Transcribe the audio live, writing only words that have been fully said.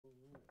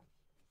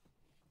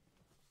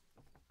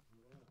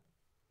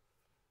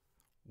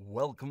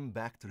Welcome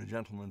back to the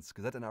Gentleman's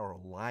Gazette and our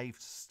live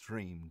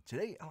stream.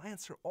 Today I'll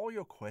answer all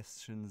your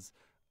questions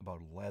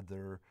about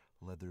leather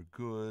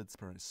goods,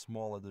 apparently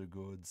small leather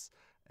goods.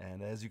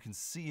 And as you can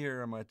see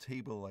here on my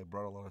table, I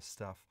brought a lot of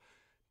stuff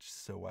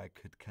just so I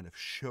could kind of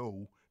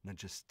show, not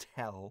just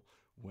tell,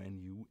 when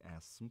you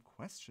ask some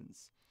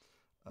questions.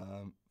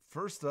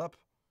 First up,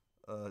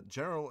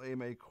 general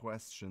AMA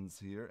questions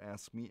here.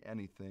 Ask me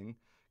anything.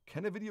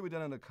 Can a video be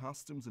done on the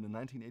costumes in the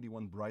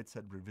 1981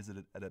 Brideshead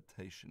Revisited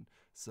adaptation?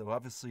 So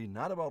obviously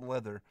not about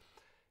leather.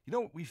 You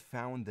know, we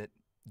found that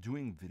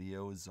doing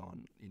videos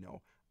on,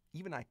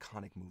 even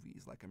iconic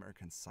movies like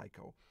American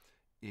Psycho,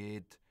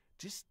 it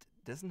just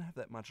doesn't have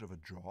that much of a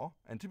draw.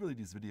 And typically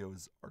these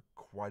videos are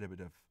quite a bit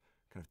of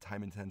kind of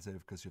time intensive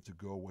because you have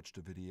to go watch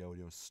the video,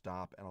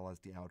 stop, analyze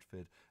the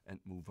outfit, and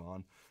move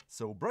on.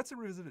 So Brideshead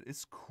Revisited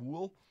is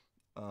cool.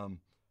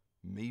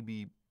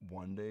 Maybe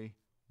one day,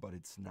 but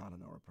it's not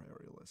on our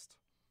priority list.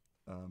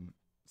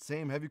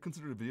 Same, have you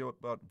considered a video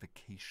about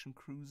vacation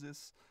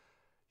cruises?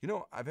 You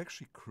know, I've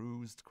actually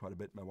cruised quite a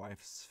bit. My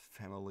wife's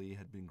family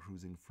had been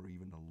cruising for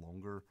even a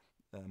longer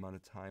amount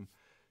of time.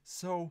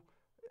 So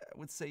I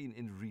would say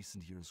in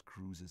recent years,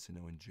 cruises,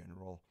 in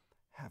general,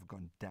 have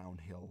gone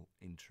downhill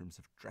in terms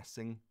of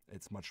dressing.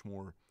 It's much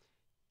more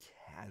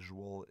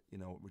casual,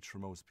 which for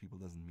most people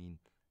doesn't mean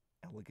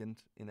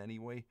elegant in any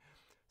way.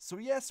 So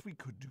yes, we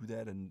could do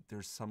that, and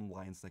there's some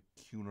lines like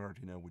Cunard,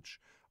 which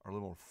are a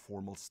little more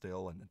formal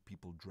still, and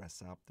people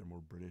dress up, they're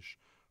more British.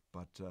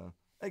 But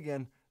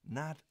again,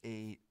 not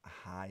a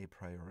high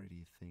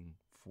priority thing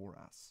for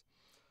us.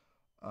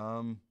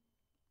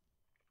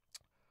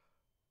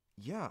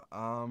 You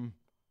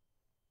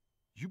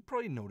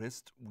probably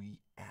noticed we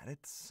added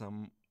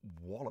some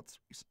wallets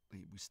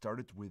recently. We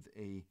started with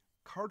a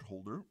card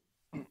holder,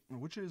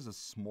 which is a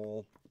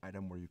small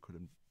item where you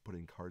could put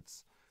in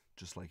cards,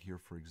 just like here,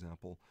 for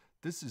example.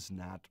 This is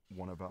not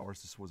one of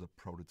ours. This was a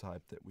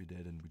prototype that we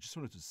did, and we just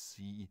wanted to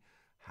see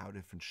how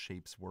different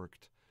shapes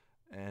worked.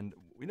 And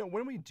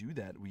when we do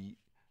that, we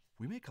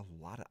make a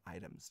lot of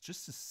items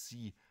just to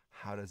see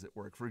how does it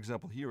work. For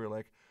example, here we're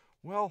like,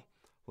 well,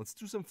 let's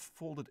do some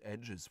folded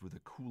edges with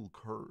a cool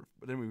curve.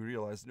 But then we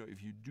realized,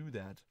 if you do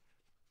that,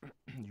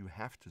 you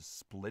have to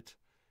split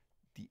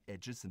the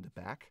edges in the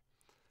back,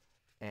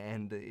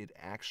 and it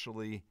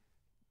actually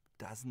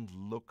doesn't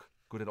look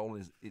good at all.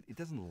 It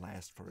doesn't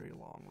last very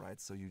long,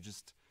 right? So you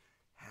just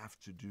have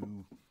to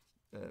do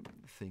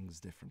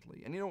things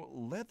differently. And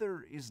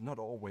leather is not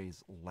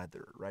always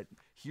leather, right?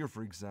 Here,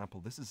 for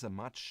example, this is a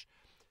much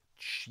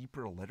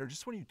cheaper leather.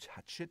 Just when you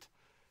touch it,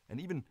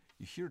 and even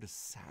you hear the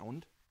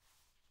sound,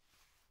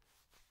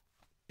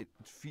 it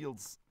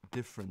feels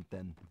different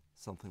than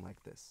something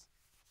like this.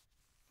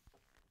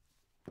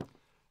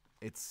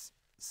 It's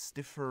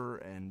stiffer,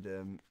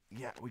 and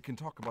we can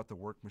talk about the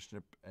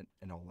workmanship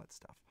and all that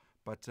stuff.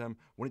 But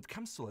when it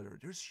comes to leather,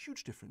 there's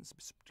huge difference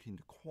between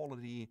the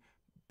quality,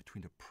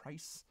 between the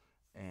price,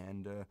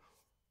 and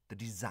the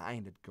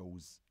design that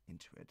goes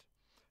into it.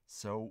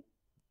 So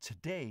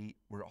today,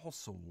 we're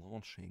also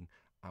launching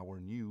our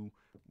new,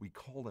 we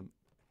call them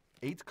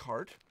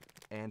 8-card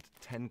and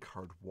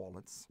 10-card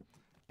wallets.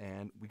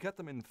 And we got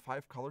them in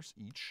 5 colors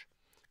each.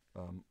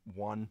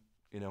 One,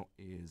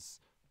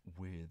 is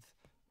with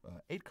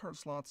 8 card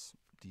slots,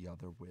 the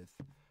other with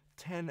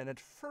 10. And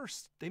at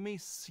first, they may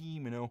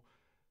seem,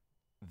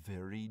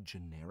 very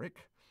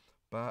generic,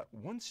 but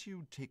once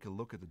you take a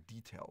look at the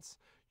details,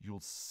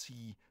 you'll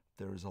see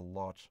there's a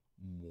lot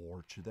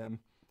more to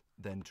them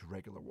than to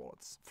regular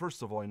wallets.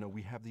 First of all,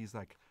 we have these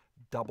like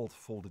doubled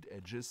folded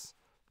edges.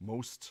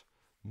 Most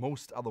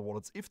other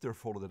wallets, if they're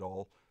folded at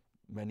all,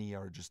 many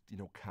are just,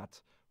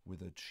 cut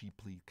with a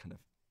cheaply kind of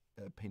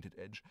painted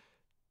edge.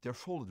 They're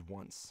folded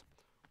once.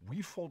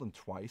 We fold them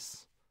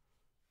twice,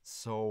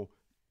 so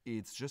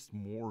it's just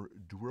more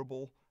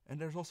durable, and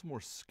there's also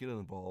more skill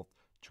involved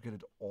to get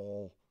it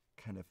all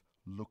kind of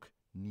look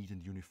neat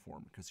and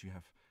uniform, because you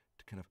have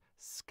to kind of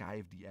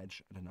skive the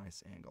edge at a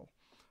nice angle.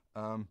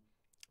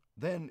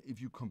 Then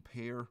if you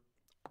compare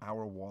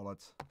our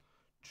wallet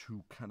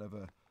to kind of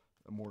a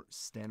more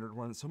standard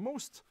one, so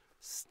most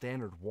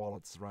standard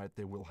wallets, right,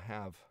 they will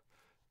have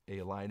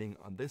a lining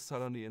on this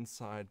side on the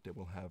inside, they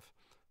will have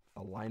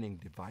a lining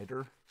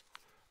divider,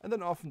 and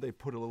then often they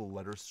put a little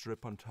leather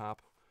strip on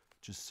top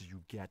just so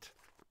you get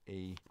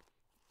a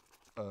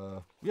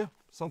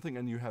something,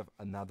 and you have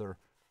another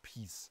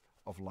piece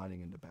of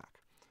lining in the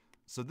back.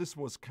 So this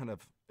was kind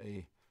of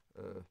a,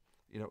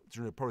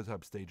 during the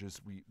prototype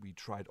stages, we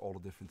tried all the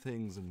different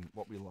things and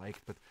what we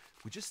liked, but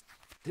we just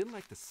didn't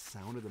like the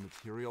sound of the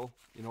material,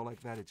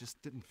 like that. It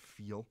just didn't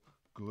feel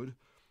good.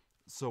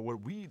 So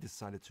what we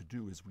decided to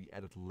do is we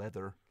added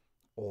leather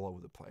all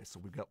over the place. So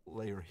we got a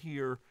layer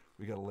here,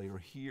 we got a layer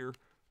here,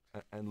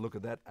 and look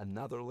at that,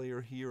 another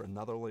layer here,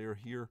 another layer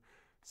here.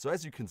 So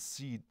as you can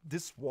see,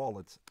 this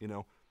wallet,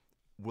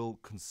 will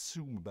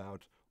consume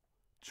about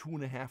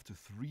 2.5 to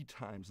 3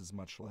 times as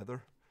much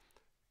leather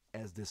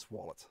as this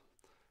wallet.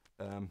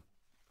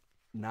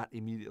 Not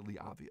immediately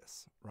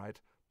obvious, right?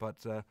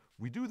 But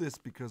we do this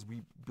because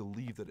we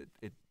believe that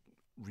it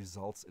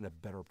results in a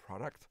better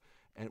product.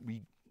 And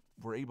we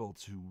were able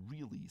to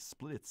really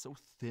split it so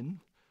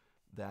thin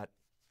that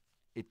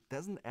it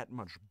doesn't add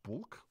much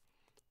bulk,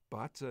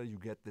 but you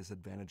get this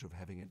advantage of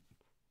having it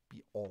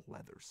be all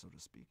leather, so to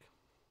speak.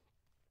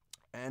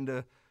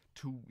 And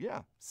to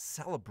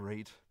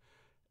celebrate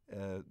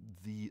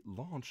the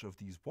launch of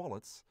these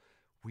wallets,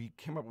 we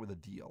came up with a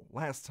deal.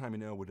 Last time,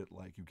 we did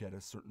like you get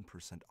a certain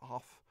percent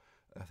off.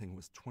 I think it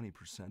was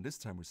 20%. This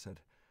time we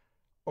said,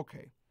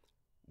 okay,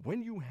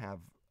 when you have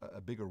a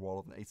bigger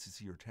wallet, an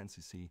 8cc or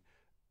 10cc,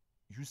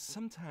 you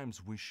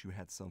sometimes wish you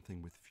had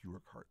something with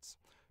fewer cards.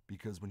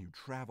 Because when you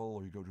travel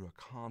or you go to a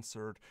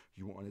concert,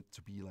 you want it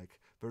to be like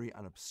very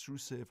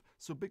unobtrusive.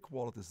 So big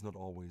wallet is not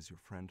always your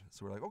friend.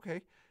 So we're like,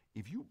 okay,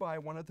 if you buy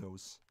one of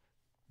those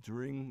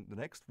during the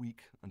next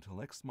week until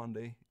next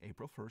Monday,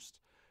 April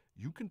 1st,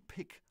 you can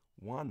pick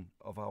one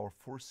of our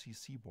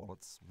 4cc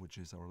wallets, which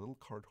is our little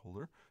card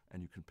holder,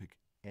 and you can pick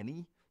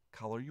any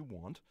color you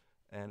want,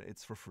 and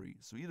it's for free.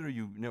 So either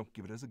you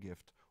give it as a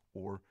gift,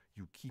 or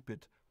you keep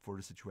it for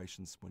the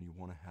situations when you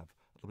want to have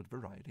a little bit of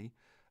variety.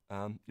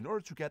 In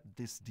order to get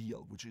this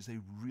deal, which is a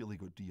really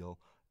good deal,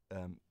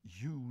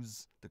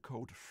 use the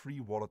code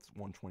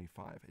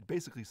FREEWALLET125. It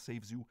basically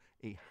saves you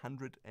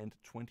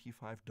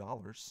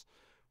 $125,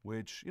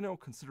 which,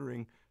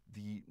 considering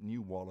the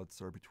new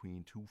wallets are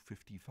between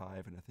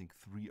 $255 and I think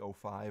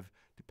 $305,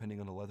 depending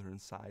on the leather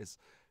and size,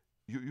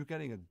 you're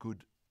getting a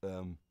good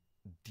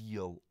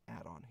deal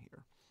add-on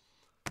here.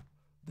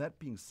 That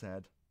being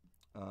said,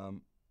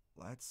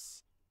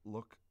 let's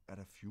look at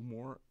a few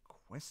more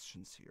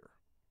questions here.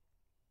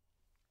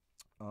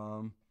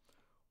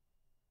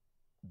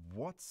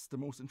 What's the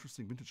most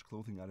interesting vintage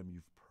clothing item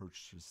you've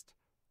purchased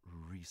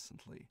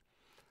recently?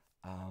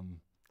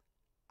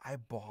 I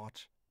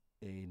bought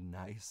a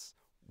nice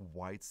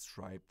white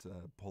striped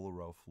Polo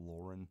Ralph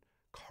Lauren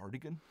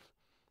cardigan,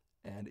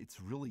 and it's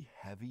really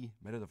heavy,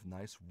 made out of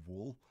nice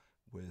wool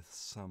with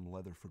some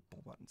leather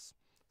football buttons.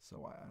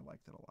 So I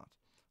liked it a lot.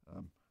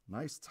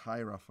 Nice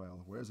tie,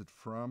 Raphael. Where is it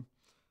from?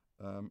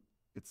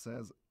 It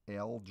says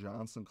L.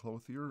 Johnson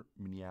Clothier,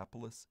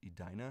 Minneapolis,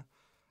 Edina.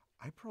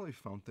 I probably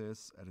found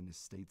this at an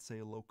estate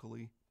sale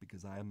locally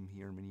because I'm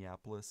here in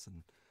Minneapolis,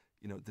 and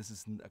this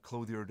is a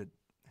clothier that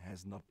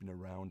has not been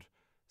around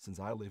since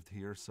I lived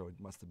here, so it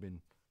must have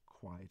been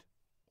quite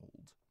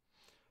old.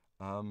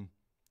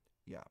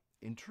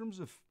 In terms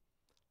of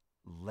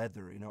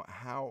leather,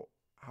 how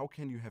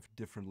can you have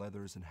different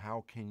leathers, and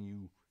how can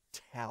you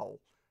tell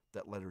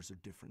that leathers are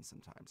different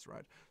sometimes,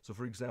 right? So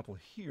for example,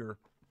 here,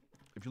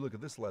 if you look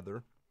at this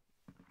leather,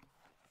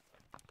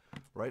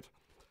 right?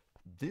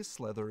 This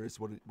leather is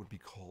what it would be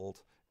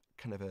called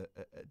kind of a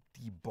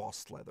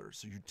debossed leather.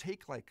 So you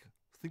take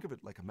think of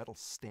it like a metal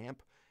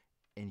stamp,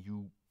 and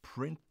you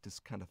print this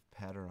kind of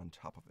pattern on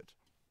top of it.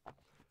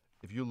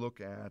 If you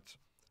look at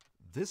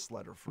this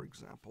leather, for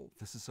example,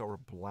 this is our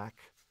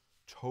black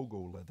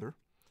Togo leather.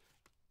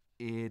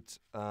 It,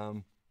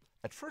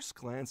 at first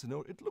glance,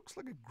 it looks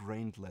like a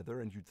grained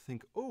leather, and you'd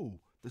think, oh,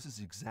 this is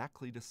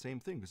exactly the same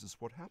thing. This is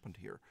what happened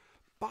here.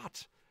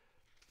 But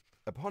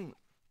upon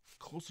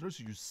closer notice,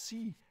 you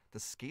see the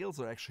scales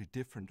are actually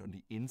different on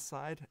the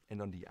inside and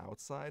on the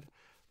outside,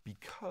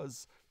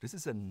 because this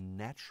is a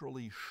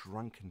naturally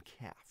shrunken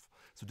calf.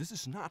 So this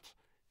is not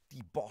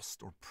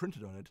debossed or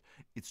printed on it.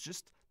 It's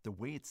just the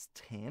way it's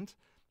tanned,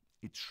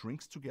 it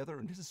shrinks together,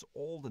 and this is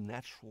all the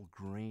natural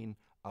grain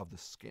of the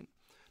skin.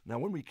 Now,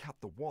 when we cut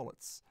the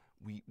wallets,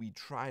 we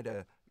try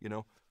to,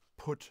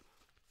 put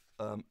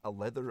a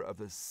leather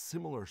of a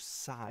similar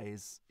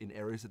size in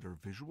areas that are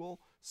visual,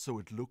 so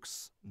it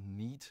looks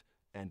neat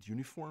and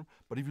uniform.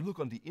 But if you look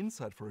on the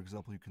inside, for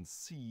example, you can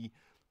see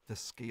the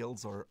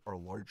scales are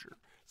larger.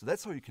 So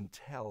that's how you can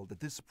tell that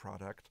this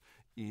product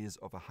is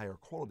of a higher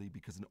quality,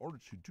 because in order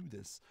to do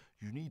this,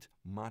 you need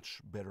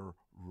much better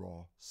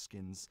raw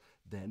skins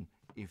than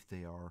if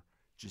they are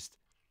just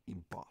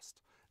embossed.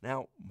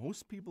 Now,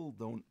 most people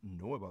don't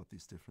know about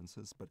these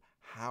differences, but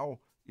how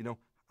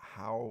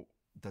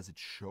does it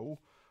show?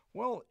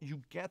 Well,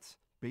 you get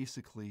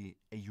basically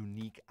a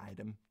unique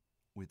item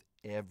with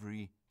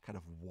every kind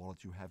of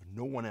wallet you have.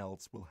 No one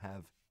else will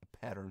have a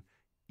pattern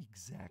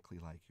exactly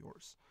like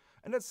yours.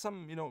 And that's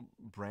some,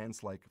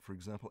 brands like, for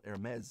example,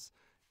 Hermes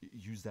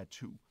use that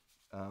too,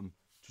 to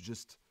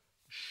just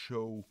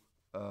show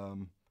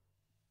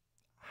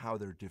how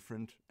they're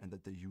different, and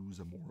that they use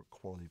a more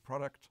quality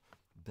product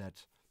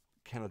that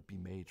cannot be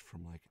made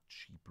from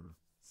cheaper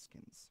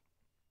skins.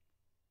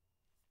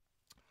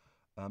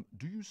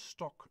 Do you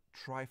stock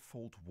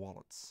trifold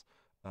wallets?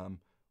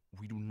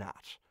 We do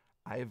not.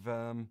 I've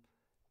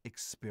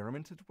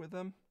experimented with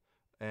them,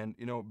 and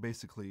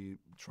basically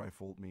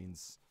trifold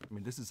means,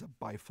 this is a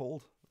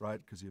bifold,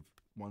 right? Because you have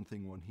one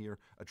thing, one here.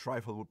 A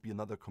trifold would be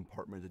another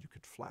compartment that you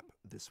could flap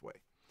this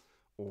way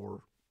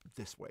or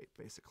this way,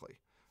 basically.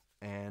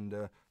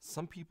 And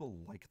some people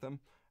like them.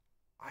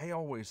 I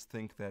always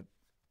think that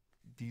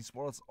these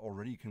wallets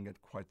already can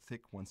get quite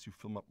thick once you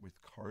fill them up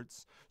with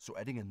cards. So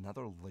adding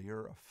another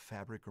layer of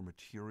fabric or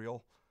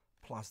material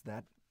plus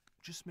that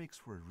just makes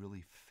for a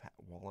really fat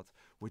wallet,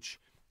 which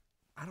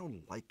I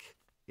don't like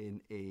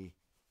in a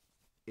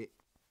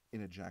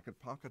jacket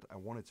pocket. I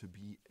want it to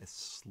be as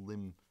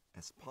slim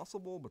as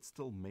possible, but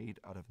still made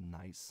out of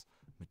nice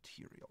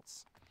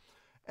materials.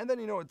 And then,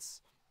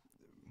 it's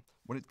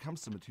when it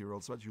comes to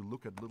materials, right, you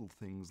look at little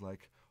things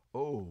like,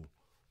 oh,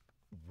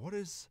 what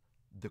is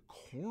the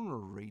corner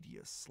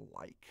radius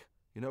like?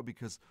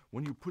 Because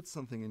when you put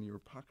something in your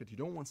pocket, you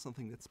don't want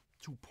something that's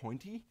too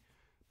pointy,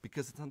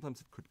 because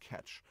sometimes it could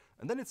catch.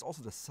 And then it's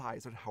also the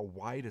size, right? How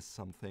wide is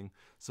something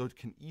so it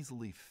can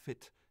easily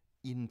fit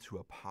into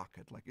a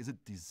pocket? Like, is it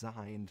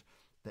designed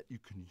that you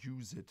can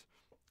use it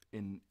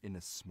in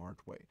a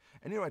smart way?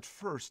 And at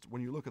first,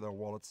 when you look at our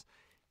wallets,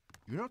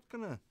 you're not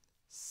gonna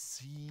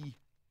see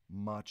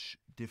much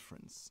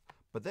difference.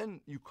 But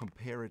then you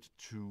compare it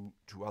to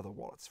other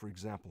wallets. For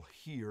example,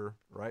 here,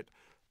 right?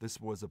 This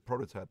was a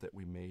prototype that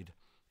we made.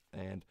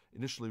 And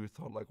initially we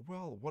thought like,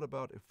 well, what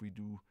about if we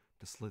do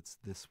the slits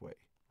this way,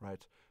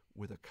 right?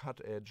 With a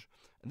cut edge.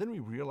 And then we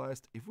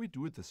realized if we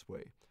do it this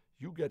way,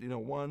 you get,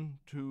 1,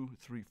 2,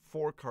 3,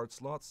 4 card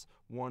slots,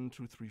 1,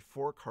 2, 3,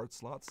 4 card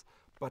slots.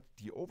 But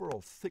the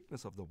overall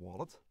thickness of the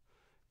wallet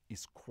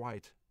is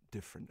quite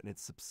different, and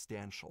it's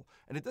substantial.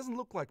 And it doesn't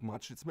look like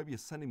much. It's maybe a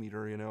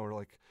centimeter, or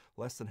like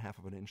less than half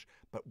of an inch.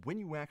 But when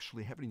you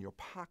actually have it in your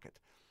pocket,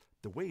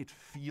 the way it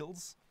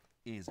feels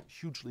is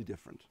hugely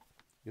different.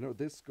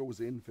 This goes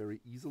in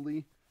very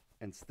easily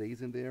and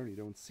stays in there, and you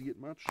don't see it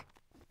much.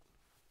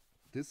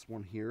 This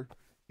one here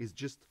is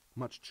just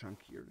much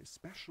chunkier,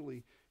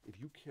 especially if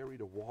you carry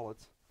the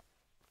wallet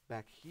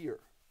back here.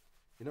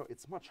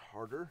 It's much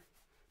harder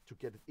to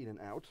get it in and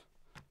out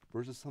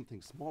versus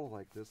something smaller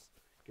like this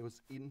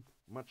goes in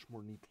much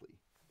more neatly.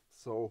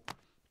 So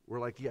we're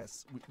like,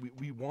 yes,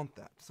 we want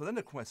that. So then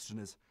the question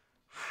is,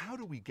 how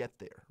do we get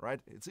there, right?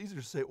 It's easier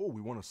to say, oh,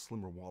 we want a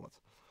slimmer wallet.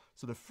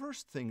 So the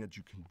first thing that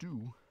you can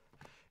do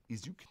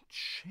is you can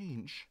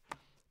change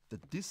the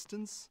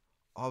distance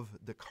of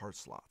the card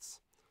slots.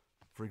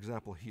 For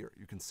example, here,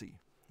 you can see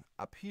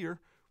up here,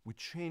 we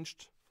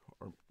changed,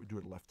 or we do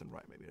it left and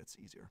right, maybe that's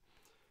easier.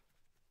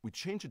 We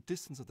change the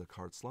distance of the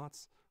card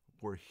slots,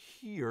 where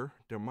here,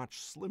 they're much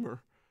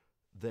slimmer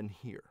than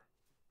here.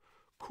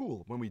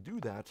 Cool, when we do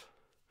that,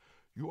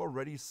 you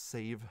already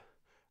save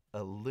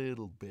a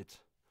little bit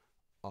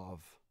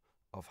of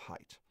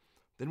height.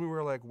 Then we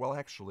were like, well,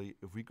 actually,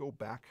 if we go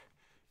back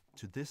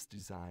to this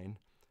design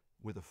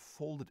with the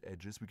folded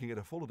edges, we can get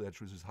a folded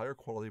edge which is higher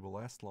quality, will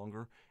last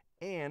longer,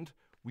 and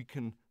we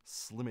can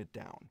slim it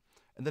down.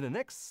 And then the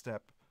next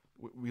step,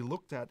 we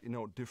looked at, we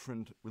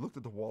looked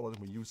at the wallet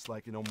and we used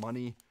like,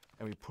 money,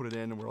 and we put it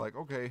in and we're like,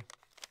 okay,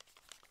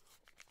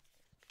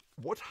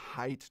 what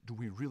height do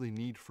we really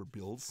need for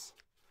bills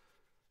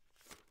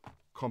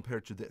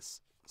compared to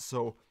this?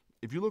 So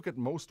if you look at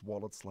most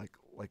wallets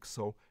like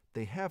so,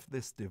 they have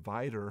this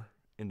divider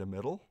in the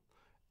middle,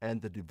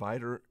 and the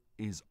divider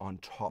is on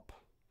top.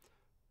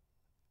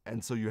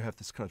 And so you have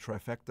this kind of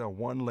trifecta,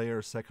 one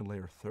layer, second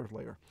layer, third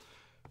layer.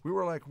 We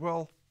were like,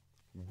 well,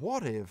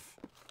 what if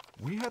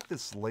we had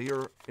this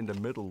layer in the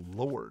middle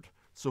lowered?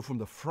 So from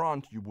the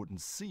front, you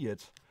wouldn't see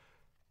it.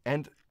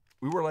 And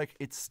we were like,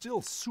 it's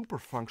still super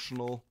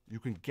functional. You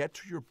can get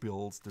to your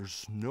bills.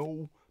 There's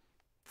no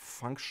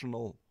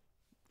functional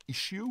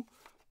issue.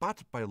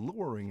 But by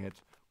lowering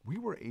it, we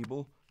were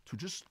able to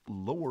just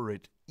lower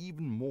it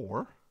even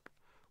more,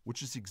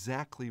 which is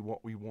exactly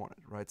what we wanted,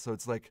 right? So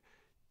it's like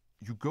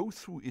you go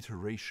through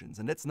iterations,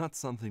 and that's not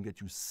something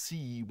that you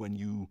see when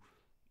you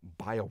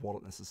buy a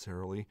wallet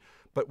necessarily.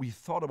 But we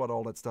thought about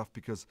all that stuff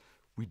because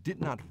we did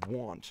not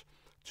want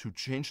to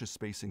change the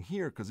spacing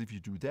here, because if you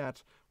do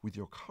that with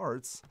your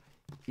cards,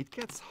 it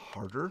gets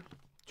harder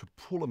to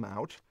pull them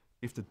out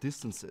if the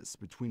distances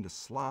between the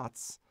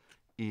slots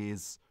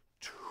is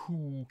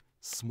too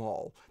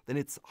small. Then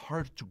it's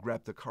hard to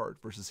grab the card,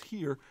 versus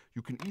here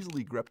you can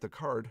easily grab the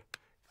card,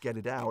 get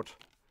it out,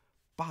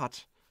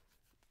 but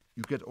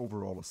you get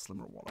overall a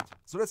slimmer wallet.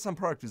 So that's some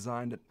product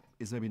design that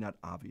is maybe not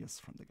obvious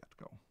from the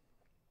get-go.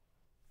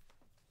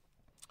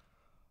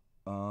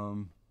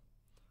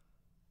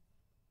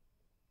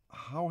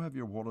 How have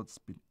your wallets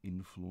been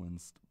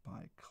influenced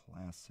by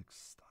classic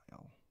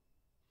style?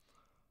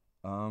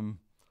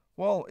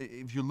 Well,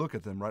 if you look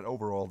at them, right,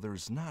 overall,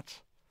 there's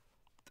not,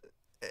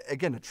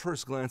 again, at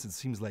first glance, it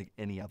seems like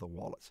any other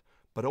wallet,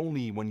 but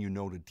only when you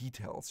know the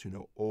details,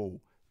 oh,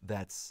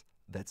 that's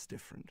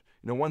different.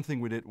 One thing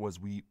we did was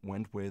we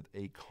went with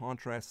a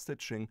contrast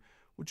stitching,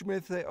 which you may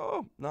say,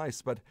 oh,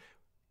 nice, but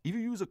if you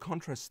use a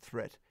contrast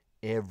thread,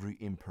 every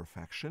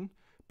imperfection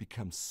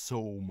becomes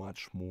so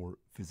much more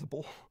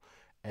visible.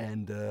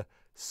 And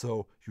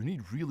so you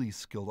need really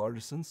skilled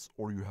artisans,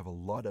 or you have a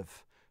lot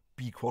of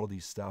B-quality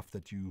stuff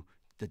that you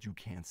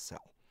can't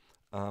sell.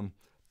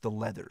 The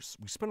leathers.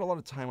 We spent a lot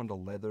of time on the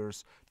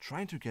leathers,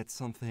 trying to get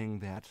something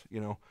that,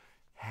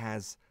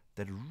 has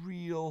that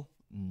real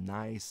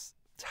nice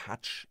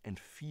touch and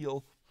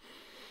feel.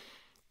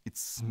 It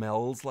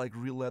smells like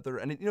real leather,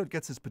 and it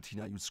gets this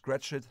patina. You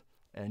scratch it,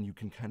 and you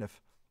can kind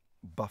of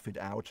buff it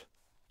out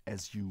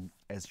as you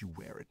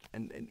wear it.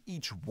 And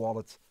each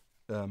wallet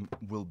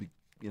will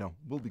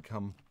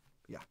become,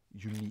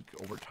 unique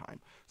over time.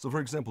 So for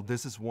example,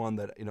 this is one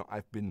that,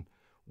 I've been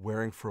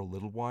wearing for a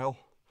little while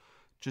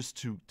just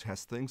to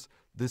test things.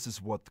 This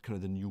is what kind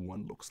of the new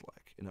one looks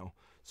like.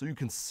 So you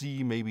can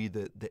see maybe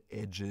the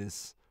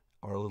edges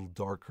are a little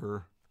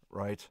darker,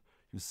 right?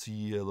 You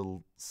see a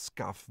little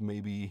scuff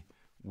maybe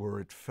where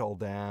it fell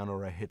down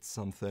or I hit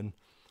something.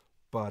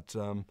 But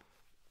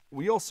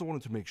we also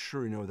wanted to make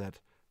sure, that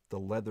the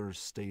leather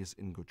stays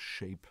in good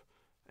shape.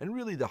 And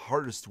really the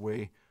hardest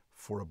way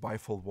for a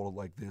bifold wallet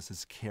like this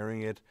is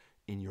carrying it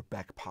in your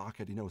back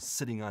pocket,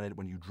 sitting on it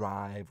when you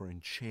drive or in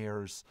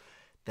chairs.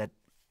 That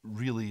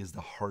really is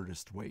the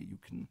hardest way you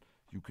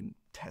can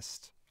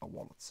test a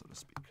wallet, so to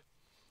speak.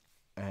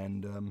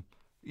 And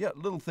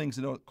little things,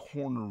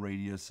 corner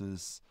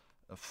radiuses,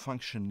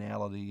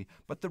 functionality,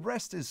 but the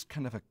rest is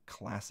kind of a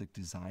classic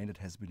design that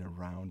has been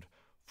around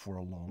for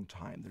a long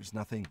time. There's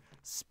nothing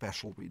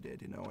special we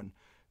did, and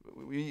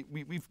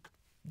we've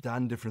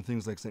done different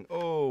things like saying,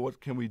 oh,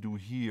 what can we do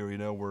here,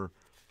 where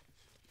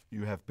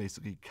you have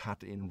basically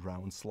cut in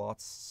round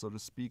slots, so to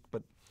speak.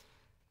 But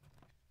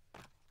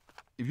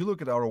if you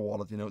look at our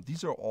wallet,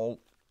 these are all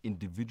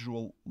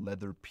individual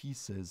leather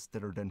pieces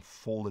that are then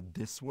folded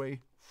this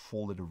way,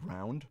 folded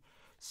around.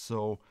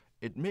 So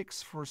it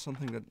makes for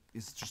something that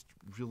is just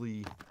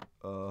really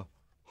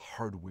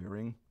hard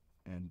wearing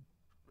and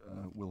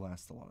will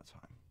last a lot of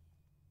time.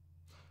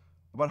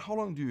 About how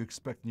long do you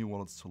expect new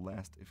wallets to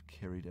last if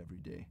carried every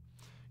day?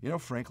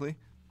 Frankly,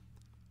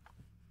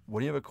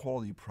 when you have a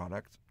quality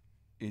product,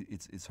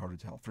 it's hard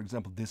to tell. For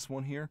example, this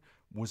one here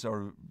was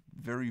our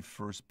very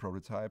first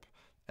prototype,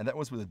 and that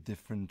was with a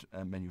different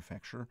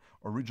manufacturer.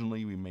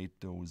 Originally, we made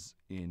those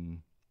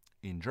in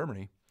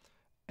Germany,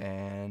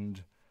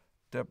 and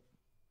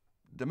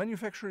the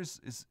manufacturer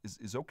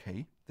is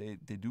okay.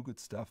 They do good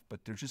stuff,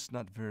 but they're just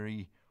not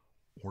very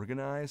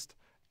organized.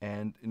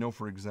 And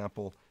for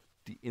example,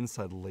 the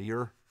inside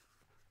layer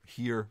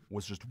here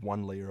was just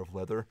one layer of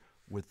leather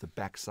with the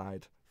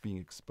backside being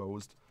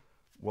exposed.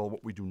 Well,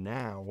 what we do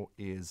now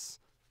is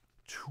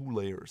 2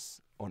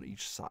 layers on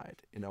each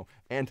side,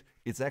 and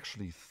it's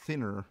actually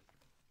thinner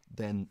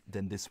than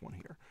this one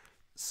here.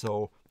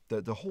 So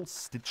the whole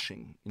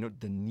stitching,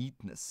 the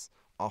neatness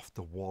of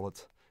the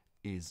wallet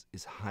is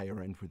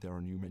higher end with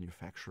our new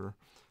manufacturer.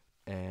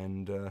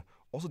 And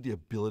also the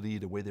ability,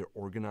 the way they're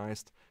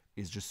organized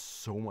is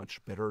just so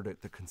much better.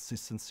 That the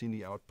consistency in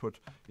the output,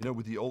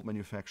 with the old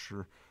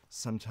manufacturer,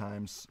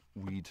 sometimes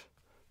we'd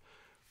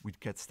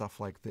get stuff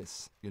like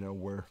this,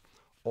 where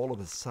all of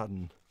a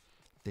sudden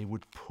they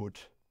would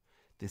put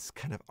this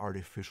kind of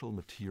artificial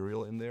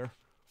material in there,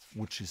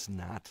 which is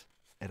not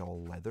at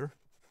all leather,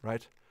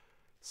 right?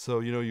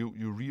 So, you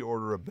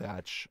reorder a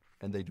batch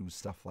and they do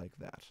stuff like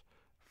that.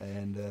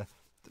 And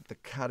the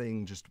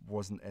cutting just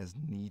wasn't as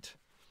neat.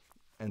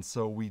 And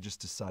so we just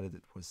decided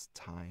it was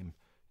time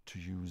to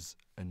use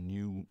a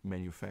new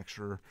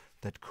manufacturer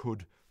that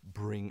could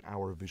bring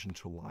our vision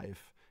to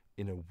life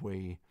in a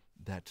way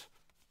that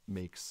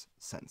makes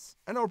sense.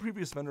 And our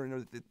previous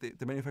vendor,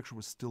 the manufacturer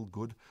was still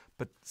good,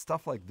 but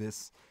stuff like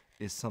this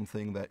is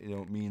something that,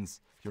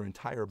 means your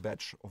entire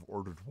batch of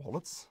ordered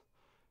wallets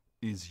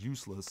is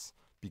useless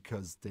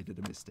because they did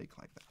a mistake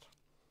like that.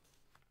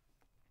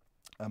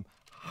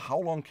 How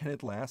long can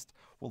it last?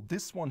 Well,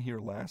 this one here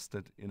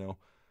lasted,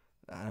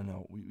 I don't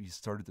know, we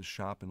started the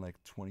shop in like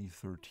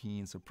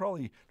 2013, so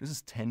probably this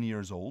is 10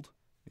 years old,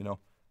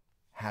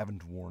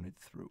 haven't worn it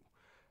through.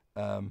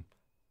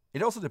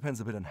 It also depends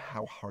a bit on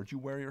how hard you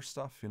wear your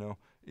stuff,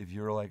 if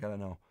you're like, I don't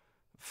know,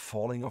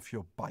 falling off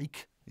your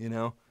bike,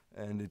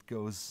 and it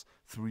goes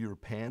through your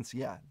pants,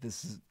 yeah,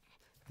 this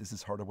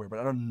is hard to wear. But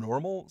under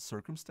normal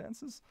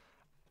circumstances,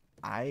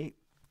 I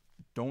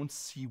don't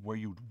see where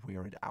you'd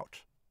wear it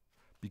out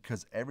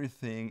because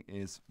everything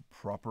is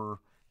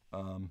proper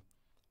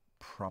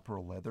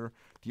leather.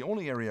 The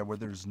only area where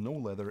there's no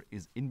leather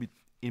is in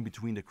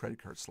between the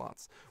credit card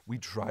slots. We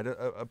tried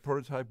a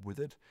prototype with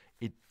it.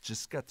 It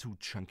just got too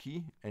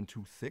chunky and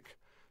too thick.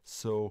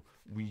 So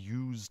we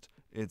used,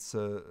 it's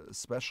a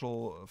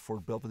special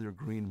Fort Belvedere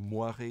green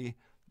moiré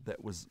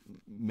that was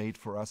made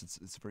for us.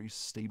 It's very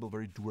stable,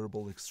 very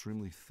durable,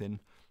 extremely thin.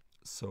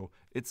 So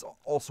it's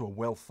also a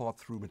well thought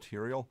through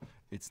material.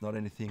 It's not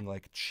anything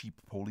like cheap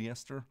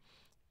polyester.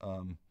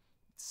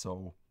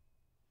 So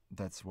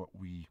that's what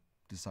we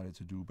decided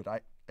to do. But I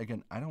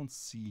don't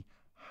see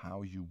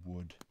how you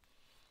would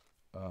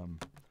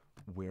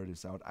wear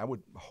this out. I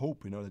would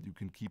hope, that you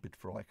can keep it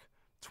for like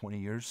 20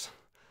 years,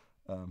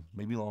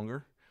 maybe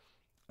longer.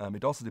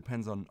 It also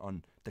depends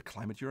on the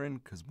climate you're in,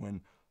 because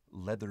when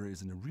leather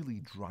is in a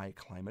really dry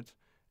climate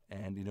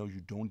and,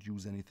 you don't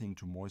use anything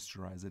to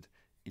moisturize it,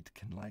 it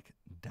can like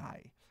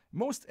die.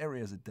 Most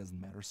areas it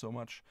doesn't matter so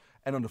much.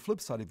 And on the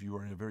flip side, if you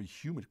are in a very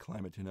humid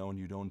climate, and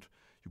you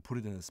put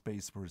it in a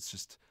space where it's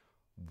just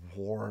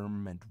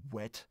warm and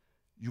wet,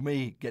 you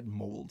may get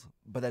mold,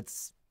 but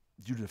that's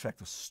due to the fact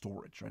of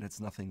storage, right?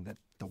 It's nothing that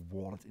the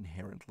wallet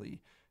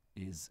inherently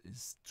is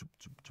to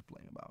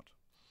blame about.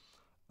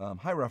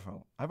 Hi,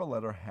 Raphael. I have a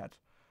leather hat.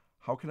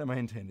 How can I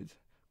maintain it?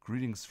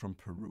 Greetings from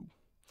Peru.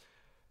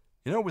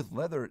 You know, with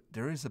leather,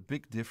 there is a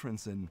big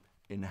difference in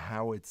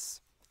how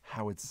it's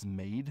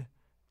made,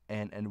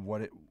 and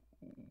what it,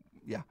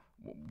 yeah,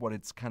 what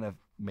it's kind of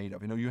made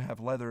of. You know, you have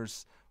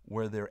leathers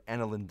where they're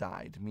aniline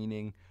dyed,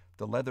 meaning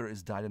the leather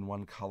is dyed in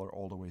one color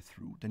all the way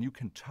through. Then you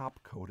can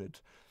top coat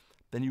it.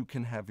 Then you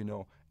can have, you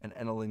know, an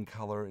aniline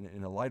color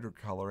in a lighter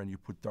color, and you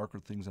put darker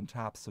things on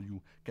top, so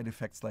you get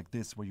effects like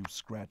this where you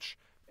scratch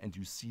and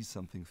you see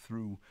something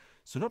through.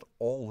 So not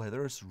all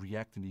leathers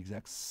react in the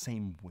exact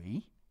same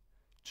way.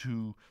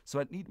 So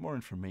I'd need more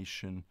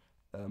information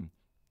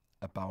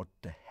about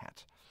the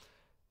hat.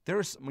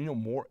 There's, you know,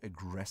 more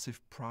aggressive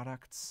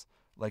products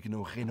like, you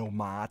know,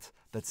 Renomat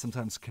that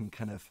sometimes can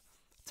kind of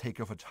take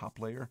off a top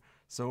layer.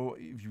 So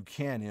if you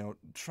can, you know,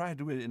 try to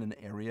do it in an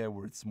area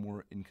where it's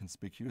more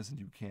inconspicuous and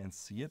you can't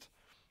see it.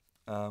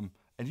 And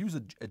use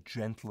a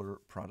gentler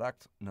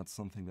product, not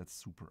something that's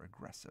super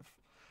aggressive.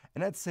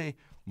 And I'd say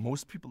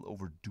most people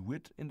overdo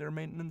it in their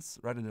maintenance,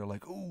 right? And they're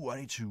like, oh,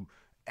 I need to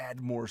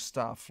add more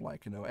stuff.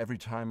 Like, you know, every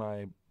time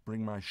I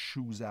bring my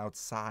shoes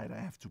outside, I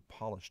have to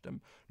polish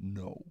them.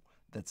 No,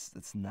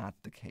 that's not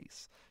the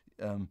case.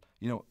 You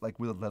know, like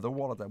with a leather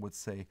wallet, I would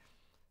say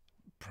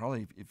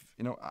probably if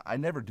you know, I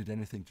never did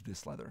anything to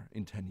this leather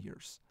in 10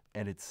 years,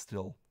 and it's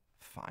still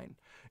fine.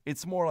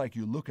 It's more like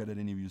you look at it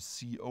and you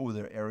see, oh,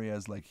 there are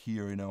areas like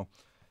here, you know,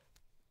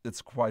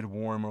 it's quite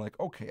warm, or like,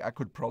 okay, I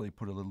could probably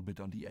put a little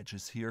bit on the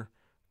edges here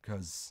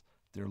because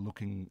they're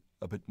looking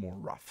a bit more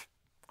rough.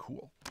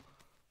 Cool.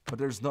 But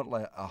there's not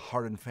like a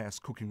hard and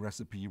fast cooking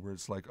recipe where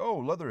it's like, oh,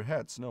 leather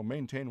hats, no,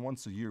 maintain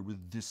once a year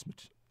with this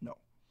material. No.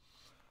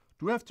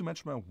 Do I have to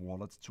match my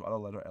wallet to other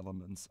leather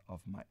elements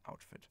of my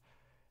outfit?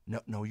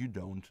 No, you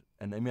don't.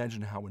 And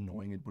imagine how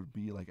annoying it would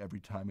be, like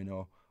every time, you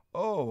know,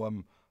 oh,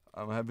 I'm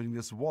having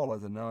this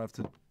wallet and now I have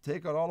to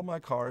take out all of my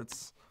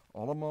cards,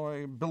 all of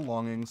my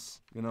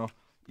belongings, you know,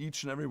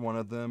 each and every one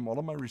of them, all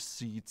of my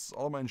receipts,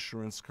 all of my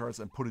insurance cards,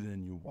 and put it in a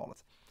new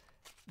wallet.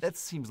 That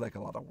seems like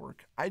a lot of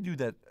work. I do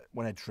that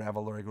when I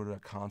travel or I go to a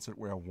concert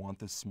where I want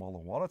this smaller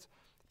wallet,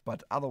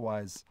 but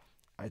otherwise,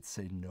 I'd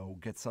say no.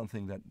 Get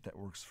something that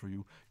works for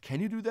you.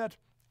 Can you do that?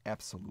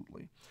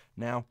 Absolutely.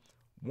 Now,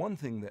 one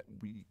thing that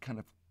we kind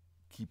of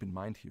keep in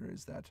mind here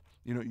is that,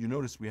 you know, you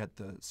notice we had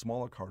the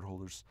smaller card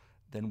holders,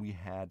 then we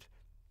had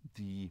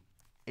the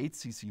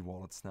 8cc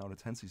wallets, now the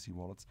 10cc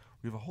wallets.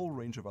 We have a whole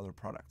range of other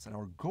products, and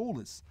our goal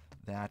is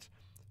that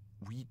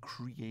we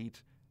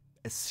create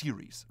a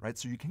series, right?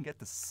 So you can get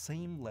the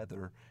same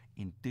leather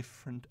in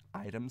different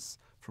items,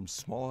 from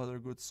small leather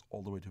goods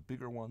all the way to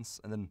bigger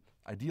ones, and then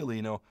ideally,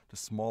 you know, the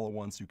smaller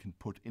ones you can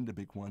put in the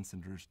big ones,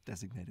 and there's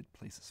designated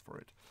places for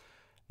it.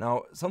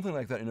 Now, something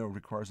like that, you know,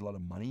 requires a lot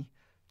of money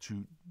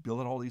to build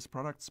out all these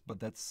products, but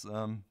that's,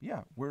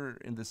 yeah, we're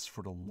in this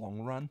for the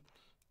long run,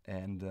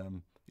 and,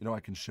 you know,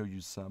 I can show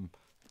you some,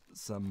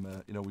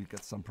 you know, we've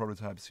got some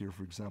prototypes here,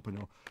 for example, you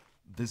know,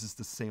 this is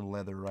the same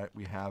leather, right?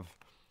 We have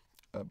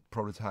a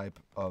prototype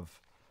of,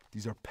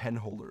 these are pen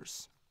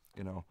holders,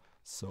 you know,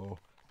 so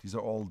these are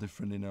all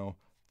different, you know,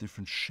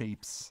 different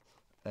shapes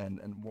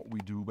and what we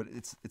do, but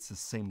it's the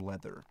same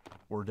leather.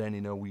 Or then,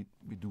 you know, we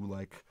do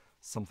like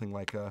something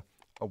like a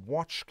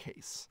watch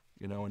case,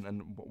 you know,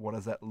 and what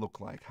does that look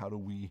like? How do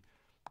we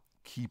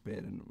keep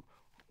it, and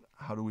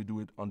how do we do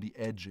it on the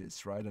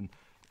edges, right? And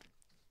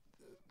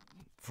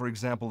for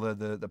example,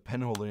 the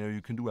pen holder, you know,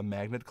 you can do a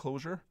magnet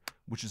closure,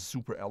 which is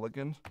super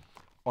elegant.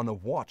 On a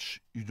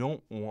watch, you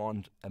don't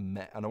want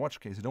on a watch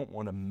case, you don't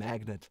want a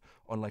magnet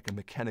on like a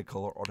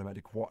mechanical or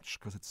automatic watch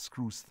because it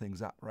screws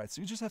things up, right?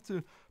 So you just have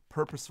to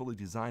purposefully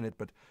design it.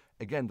 But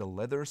again, the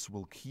leathers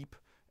will keep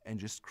and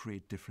just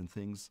create different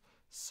things.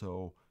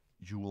 So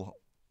you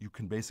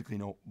can basically,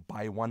 you know,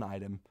 buy one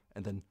item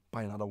and then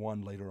buy another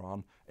one later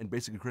on, and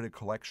basically create a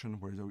collection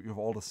where you have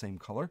all the same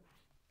color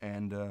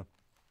and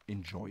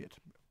enjoy it.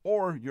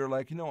 Or you're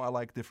like, you know, I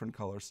like different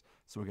colors,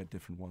 so we get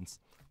different ones,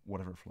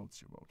 whatever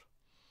floats your boat.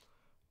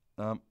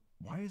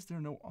 Why is there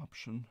no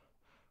option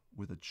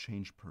with a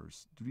change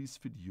purse? Do these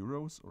fit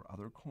euros or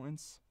other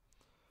coins?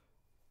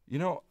 You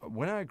know,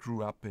 when I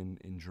grew up in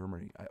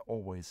Germany, I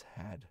always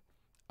had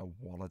a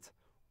wallet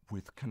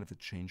with kind of a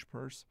change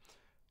purse.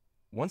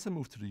 Once I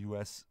moved to the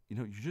US, you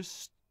know, you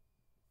just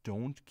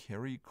don't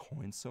carry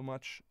coins so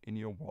much in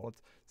your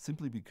wallet,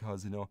 simply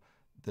because, you know,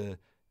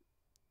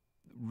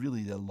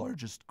 really the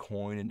largest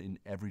coin in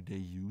everyday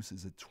use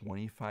is a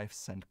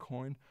 25-cent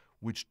coin,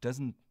 which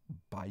doesn't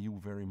buy you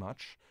very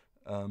much.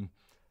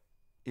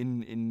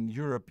 In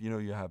Europe, you know,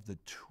 you have the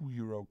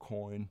 €2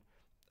 coin,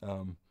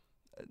 you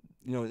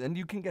know, and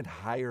you can get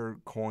higher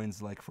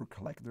coins like for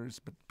collectors,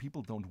 but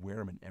people don't wear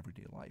them in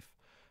everyday life.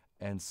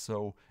 And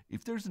so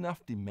if there's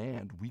enough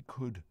demand, we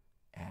could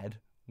add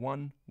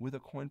one with a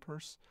coin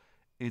purse.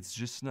 It's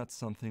just not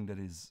something that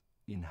is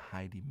in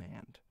high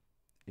demand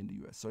in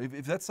the US. So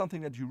if that's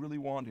something that you really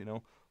want, you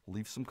know,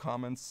 leave some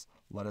comments.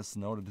 Let us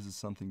know that this is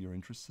something you're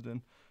interested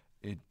in.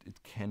 It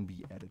can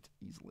be added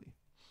easily.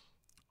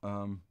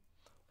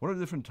 What are the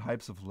different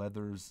types of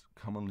leathers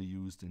commonly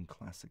used in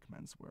classic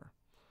menswear?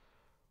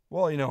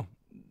 Well, you know,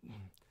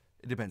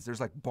 it depends. There's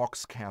like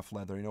box calf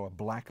leather, you know, a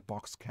black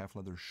box calf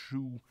leather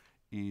shoe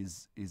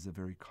is a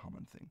very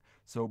common thing.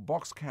 So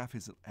box calf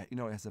is,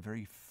 has a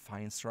very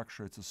fine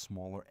structure. It's a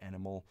smaller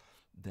animal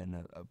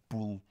than a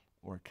bull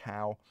or a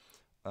cow,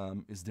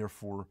 is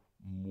therefore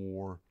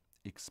more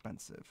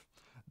expensive.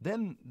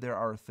 Then there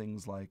are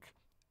things like,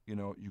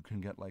 you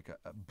can get like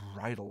a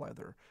bridle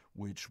leather,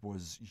 which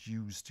was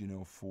used,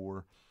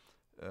 for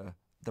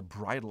the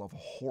bridle of a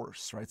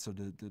horse, right? So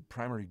the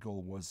primary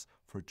goal was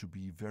for it to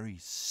be very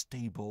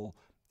stable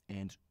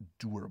and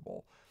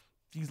durable.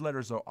 These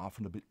leathers are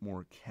often a bit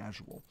more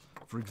casual.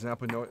 For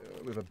example,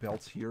 we have a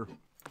belt here,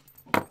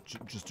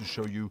 just to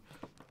show you.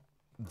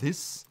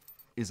 This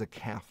is a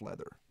calf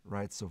leather,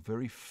 right? So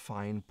very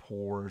fine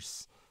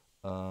pores.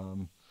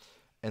 And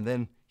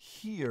then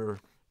here,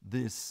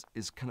 this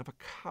is kind of a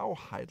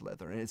cowhide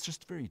leather, and it's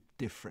just very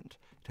different.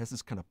 It has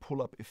this kind of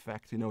pull-up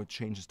effect, it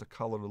changes the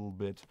color a little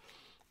bit.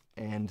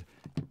 And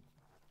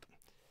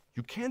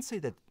you can't say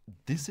that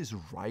this is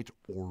right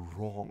or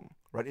wrong,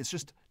 right? It's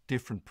just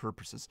different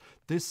purposes.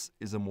 This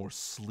is a more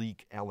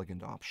sleek,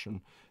 elegant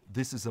option.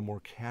 This is a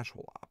more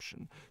casual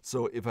option.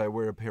 So if I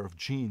wear a pair of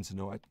jeans,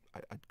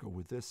 I'd go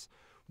with this.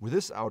 With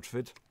this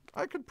outfit,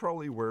 I could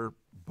probably wear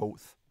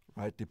both,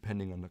 right,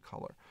 depending on the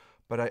color.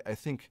 But I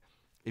think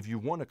if you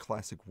want a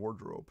classic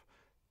wardrobe,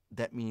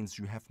 that means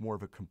you have more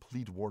of a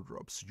complete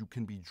wardrobe, so you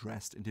can be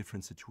dressed in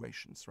different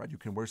situations, right? You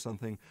can wear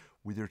something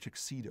with your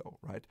tuxedo,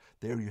 right?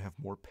 There you have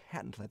more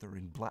patent leather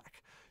in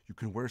black. You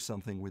can wear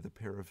something with a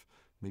pair of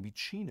maybe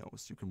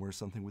chinos. You can wear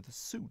something with a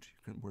suit.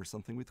 You can wear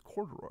something with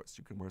corduroys.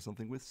 You can wear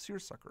something with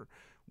seersucker,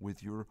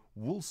 with your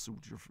wool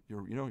suit,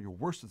 your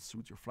worsted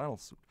suit, your flannel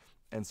suit,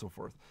 and so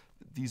forth.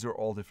 These are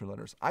all different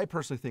leathers. I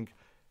personally think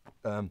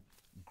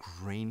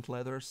grained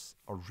leathers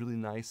are really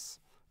nice.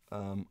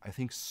 I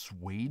think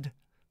suede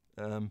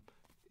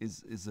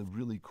is a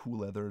really cool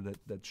leather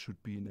that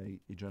should be in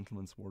a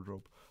gentleman's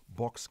wardrobe.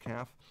 Box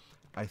calf,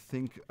 I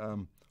think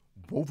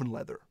woven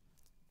leather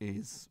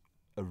is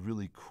a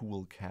really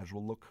cool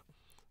casual look.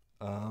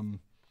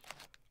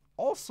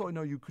 Also,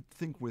 you could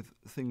think with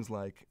things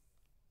like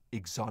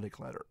exotic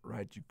leather,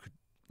 right? You could,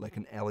 like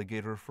an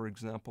alligator, for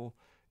example.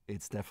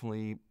 It's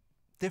definitely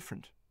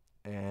different,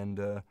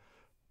 and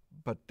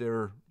but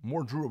they're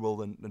more durable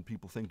than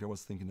people think. I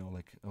was thinking,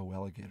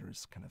 alligator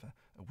is kind of a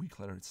weak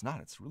leather. It's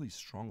not. It's really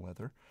strong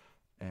leather,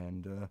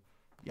 and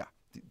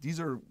these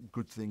are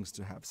good things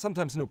to have.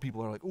 Sometimes,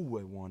 people are like, oh,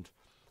 I want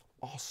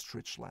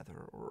ostrich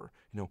leather, or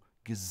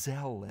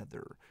gazelle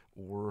leather,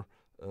 or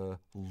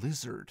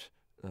lizard,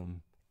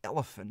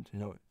 elephant.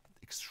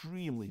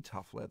 Extremely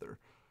tough leather.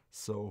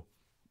 So,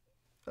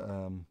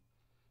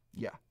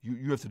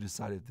 you have to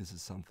decide if this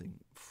is something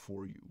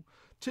for you.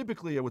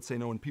 Typically, I would say,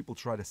 when people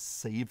try to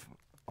save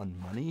on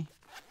money,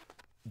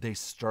 they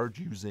start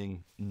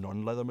using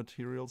non-leather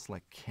materials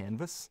like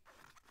canvas.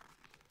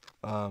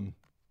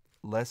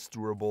 Less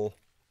durable,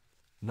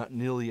 not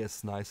nearly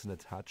as nice in a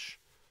touch,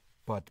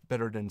 but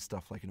better than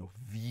stuff like,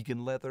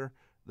 vegan leather.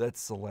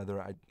 That's a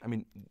leather, I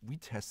mean, we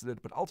tested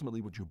it, but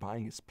ultimately what you're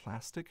buying is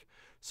plastic.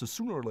 So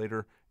sooner or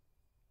later,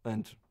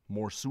 and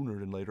more sooner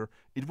than later,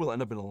 it will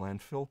end up in a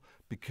landfill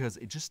because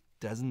it just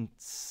doesn't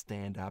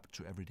stand up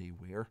to everyday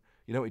wear.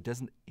 It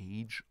doesn't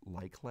age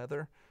like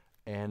leather.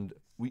 And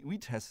we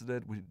tested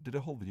it. We did a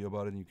whole video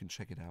about it, and you can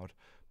check it out.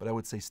 But I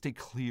would say stay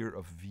clear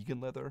of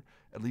vegan leather,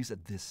 at least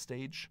at this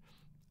stage.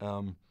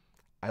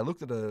 I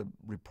looked at a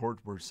report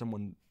where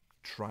someone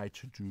tried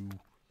to do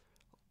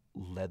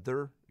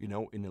leather,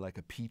 in like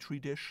a petri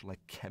dish, like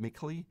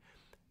chemically.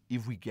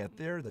 If we get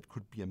there, that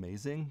could be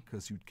amazing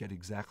because you'd get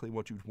exactly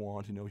what you'd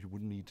want. You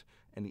wouldn't need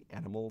any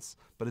animals.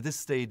 But at this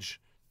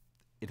stage,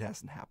 it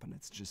hasn't happened.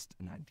 It's just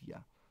an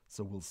idea.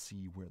 So we'll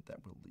see where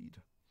that will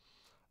lead.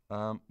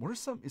 What are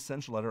some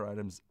essential leather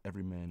items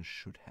every man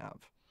should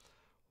have?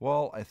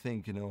 Well, I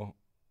think,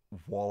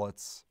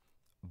 wallets,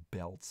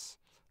 belts,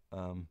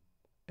 a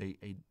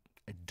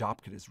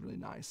dopkit is really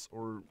nice.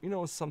 Or,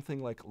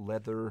 something like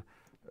leather.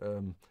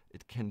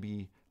 It can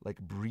be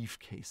like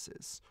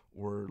briefcases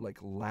or like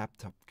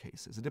laptop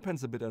cases. It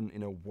depends a bit on,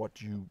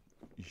 what you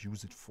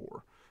use it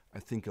for. I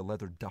think a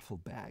leather duffel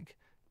bag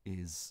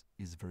is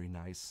very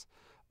nice.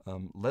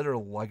 Leather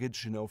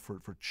luggage,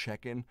 for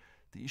check-in,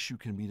 the issue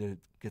can be that it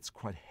gets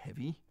quite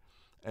heavy.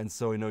 And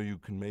so, you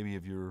can maybe,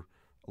 if your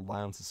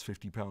allowance is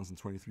 50 pounds and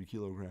 23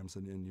 kilograms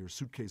and your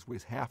suitcase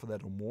weighs half of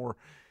that or more,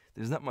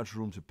 there's not much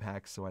room to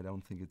pack, so I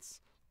don't think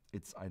it's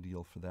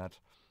ideal for that.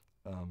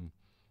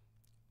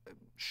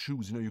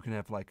 Shoes, you can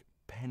have like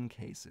pen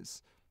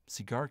cases,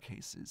 cigar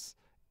cases.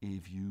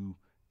 If you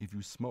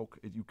smoke,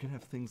 you can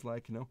have things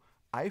like,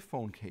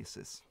 iPhone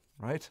cases,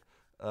 right?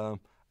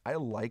 I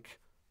like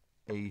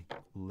a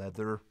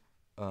leather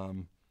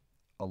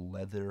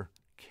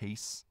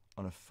case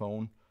on a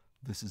phone.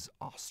 This is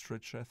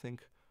ostrich, I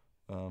think.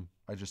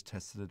 I just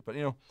tested it, but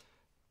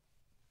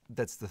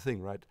that's the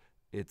thing, right?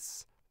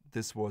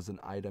 This was an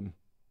item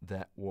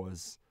that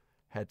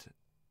had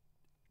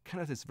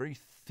kind of this very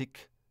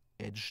thick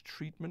edge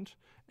treatment,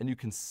 and you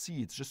can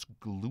see it's just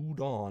glued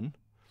on.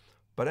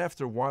 But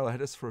after a while, I had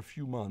this for a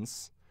few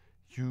months,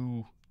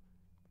 you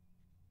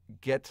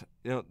get,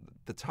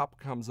 the top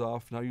comes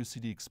off. Now you see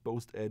the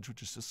exposed edge,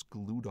 which is just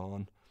glued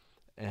on,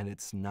 and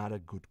it's not a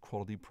good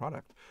quality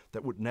product.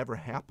 That would never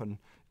happen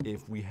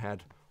if we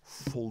had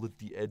folded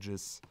the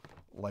edges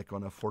like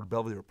on a Fort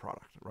Belvedere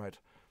product, right?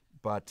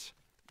 But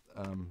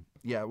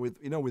yeah,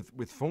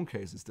 with phone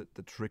cases,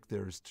 the trick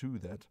there is too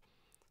that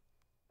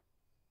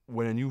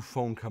when a new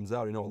phone comes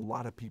out, a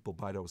lot of people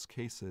buy those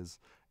cases,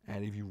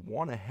 and if you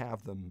want to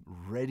have them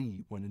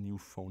ready when a new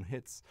phone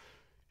hits,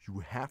 you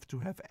have to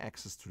have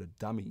access to the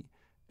dummy,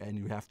 and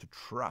you have to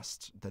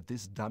trust that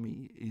this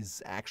dummy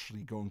is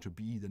actually going to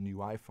be the new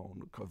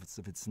iPhone. Because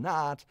if it's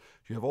not,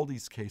 you have all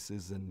these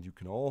cases, and you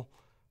can all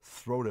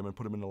throw them and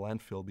put them in the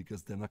landfill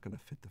because they're not going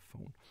to fit the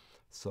phone.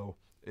 So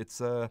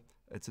it's a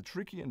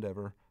tricky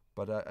endeavor,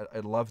 but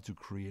I'd love to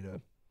create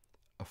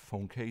a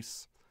phone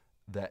case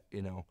that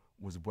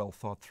was well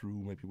thought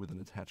through, maybe with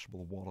an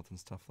attachable wallet and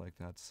stuff like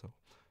that. So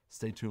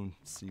stay tuned,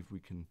 see if we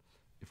can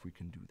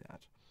do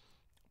that.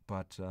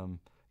 But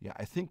yeah,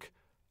 I think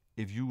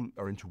if you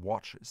are into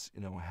watches,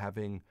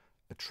 having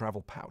a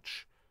travel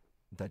pouch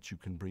that you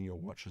can bring your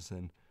watches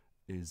in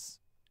is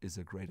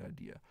a great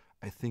idea.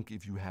 I think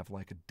if you have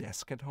like a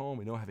desk at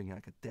home, having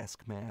like a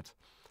desk mat,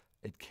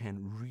 it can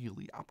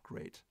really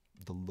upgrade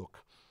the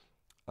look.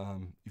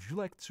 If you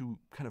like to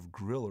kind of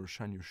grill or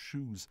shine your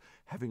shoes,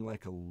 having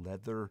like a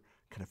leather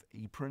kind of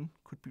apron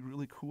could be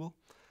really cool.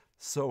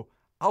 So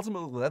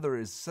ultimately, leather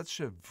is such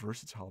a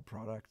versatile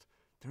product.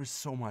 There's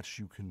so much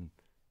you can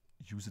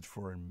use it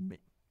for and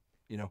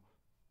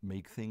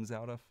make things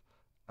out of.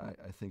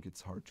 I think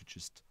it's hard to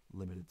just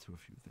limit it to a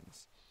few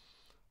things.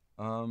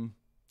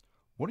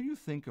 What do you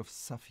think of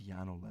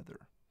Saffiano leather?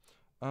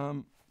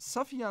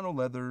 Saffiano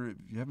leather, if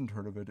you haven't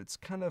heard of it, it's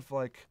kind of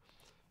like,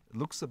 it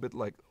looks a bit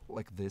like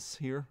this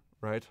here,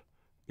 right?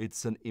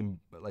 It's an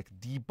like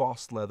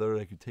debossed leather,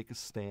 like you take a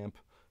stamp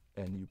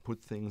and you put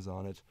things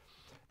on it.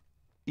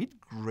 It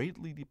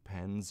greatly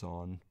depends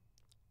on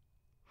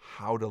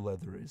how the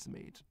leather is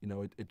made.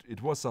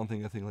 It was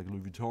something I think like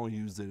Louis Vuitton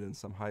used it and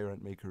some higher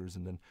end makers,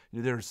 and then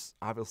there's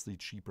obviously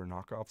cheaper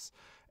knockoffs.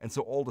 And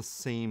so all the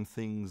same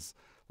things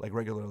like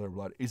regular leather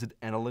blood, is it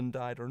aniline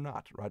dyed or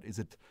not, right? Is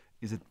it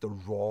the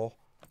raw?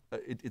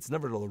 It's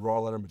never the raw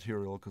leather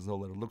material because no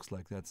leather looks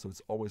like that, so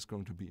it's always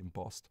going to be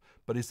embossed.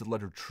 But is the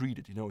leather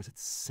treated? Is it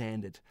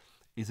sanded?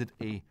 Is it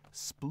a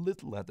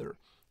split leather?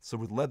 So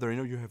with leather,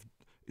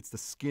 it's the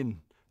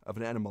skin of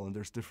an animal, and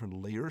there's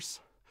different layers,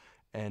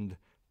 and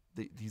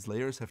these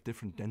layers have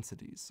different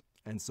densities.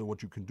 And so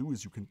what you can do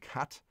is you can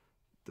cut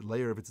the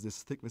layer, if it's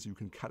this thickness, you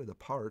can cut it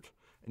apart,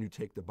 and you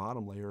take the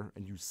bottom layer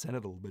and you sand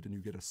it a little bit, and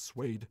you get a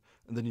suede,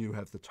 and then you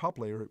have the top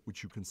layer,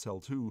 which you can sell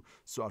too.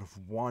 So out of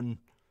one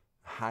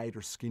hide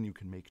or skin, you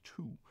can make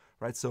two,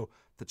 right? So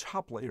the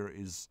top layer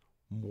is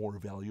more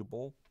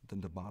valuable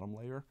than the bottom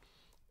layer.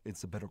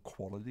 It's a better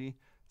quality.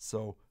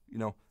 So,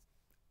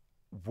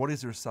 what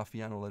is your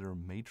Saffiano leather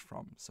made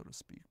from, so to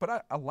speak?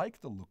 But I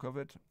like the look of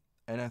it,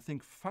 and I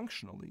think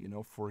functionally,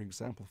 for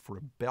example, for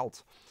a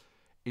belt,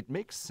 it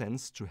makes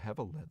sense to have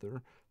a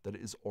leather that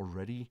is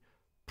already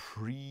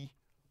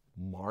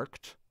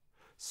pre-marked.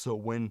 So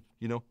when,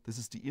 this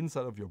is the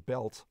inside of your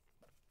belt,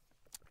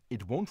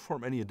 it won't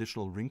form any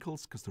additional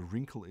wrinkles because the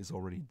wrinkle is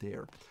already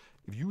there.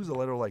 If you use a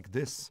leather like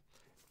this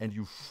and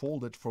you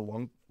fold it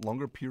for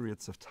longer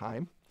periods of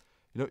time,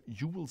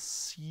 you will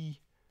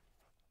see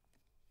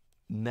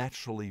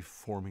naturally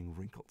forming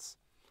wrinkles.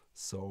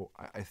 So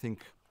I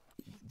think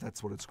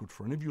that's what it's good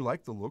for. And if you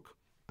like the look,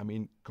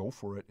 go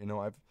for it.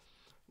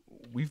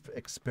 We've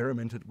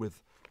experimented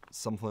with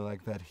something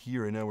like that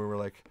here.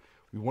 Where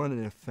we wanted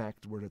an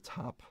effect where the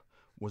top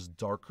was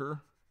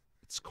darker.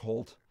 It's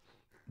called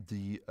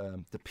the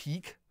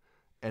peak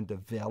and the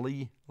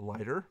valley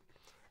lighter.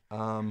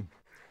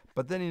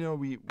 But then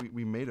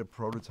we made a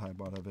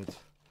prototype out of it,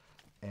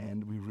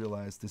 and we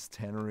realized this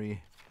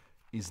tannery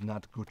is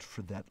not good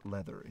for that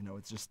leather.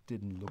 It just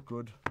didn't look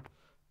good.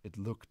 It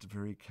looked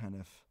very kind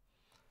of,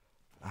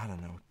 I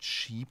don't know,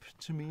 cheap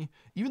to me.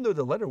 Even though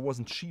the leather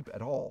wasn't cheap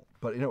at all,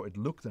 but it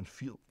looked and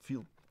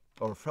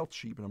felt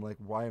cheap. And I'm like,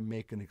 why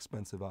make an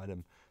expensive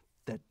item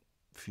that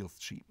feels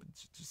cheap?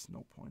 It's just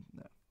no point in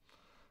that.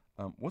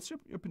 What's your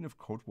opinion of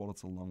coat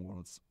wallets or long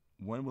wallets?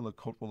 When will a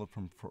coat wallet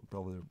from Fort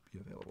Belvedere be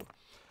available?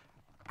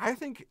 I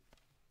think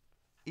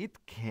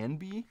it can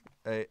be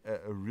a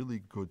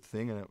really good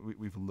thing, and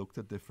we've looked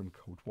at different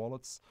coat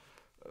wallets.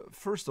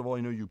 First of all,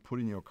 you put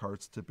in your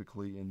cards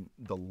typically in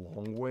the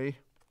long way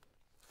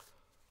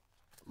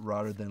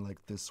rather than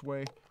like this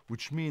way,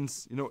 which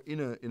means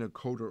in a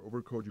coat or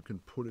overcoat you can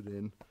put it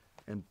in,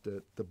 and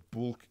the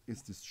bulk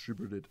is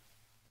distributed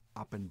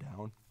up and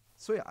down.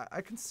 So yeah,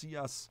 I can see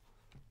us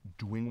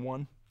doing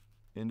one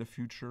in the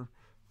future.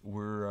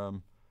 We're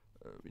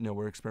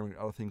experimenting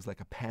with other things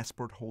like a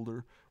passport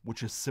holder,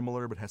 which is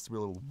similar but has to be a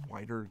little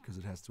wider because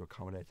it has to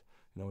accommodate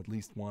at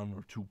least one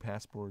or two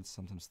passports,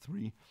 sometimes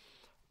three.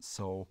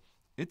 So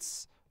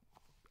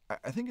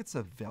I think it's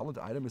a valid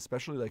item,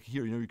 especially like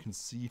here. You can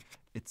see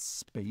it's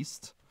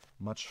spaced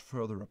much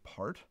further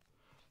apart.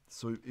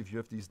 So if you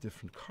have these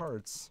different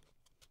cards,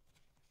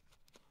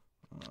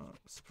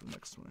 Let's put the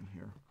next one in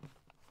here.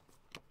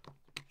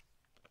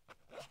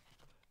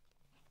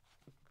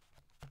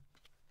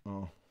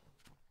 Oh,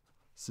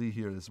 see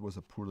here, this was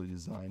a poorly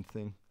designed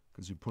thing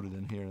because you put it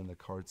in here and the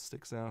card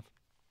sticks out.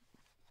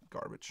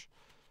 Garbage.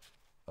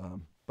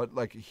 But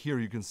like here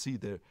you can see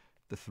the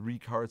 3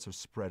 cards are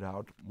spread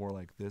out more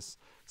like this,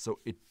 so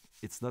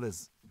it's not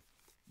as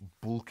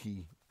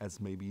bulky as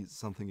maybe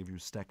something if you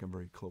stack them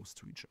very close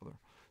to each other.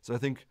 So I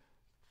think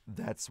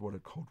that's what a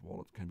code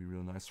wallet can be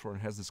really nice for.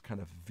 It has this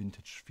kind of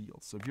vintage feel.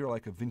 So if you're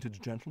like a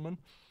vintage gentleman,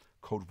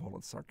 code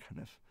wallets are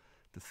kind of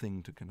the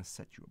thing to kind of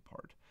set you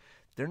apart.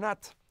 They're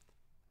not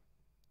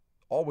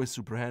always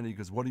super handy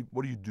because what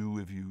do you do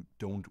if you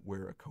don't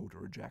wear a coat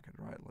or a jacket,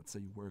 right? Let's say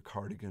you wear a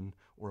cardigan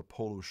or a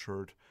polo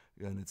shirt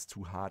and it's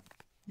too hot.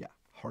 Yeah,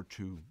 hard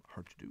to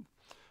do.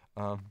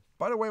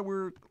 By the way,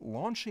 we're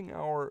launching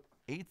our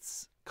 8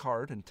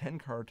 card and 10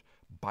 card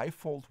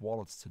bifold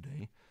wallets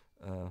today.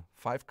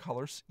 5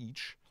 colors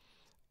each.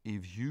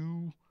 If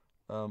you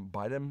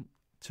buy them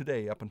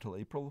today up until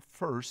April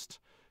 1st,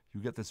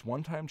 you get this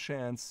one-time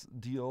chance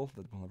deal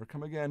that will never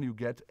come again. You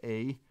get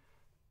a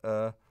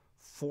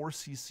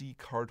 4cc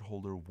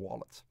cardholder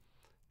wallet.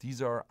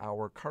 These are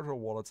our cardholder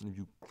wallets, and if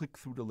you click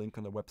through the link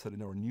on the website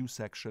in our news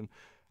section,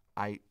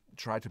 I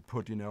try to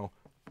put,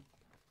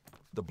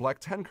 the black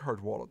 10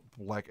 card wallet,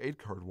 black 8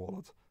 card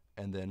wallet,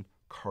 and then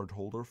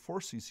cardholder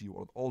 4cc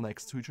wallet all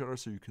next to each other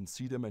so you can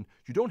see them, and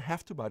you don't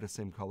have to buy the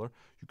same color.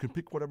 You can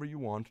pick whatever you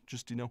want.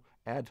 Just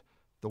add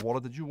the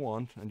wallet that you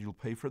want and you'll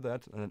pay for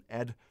that, and then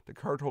add the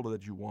cardholder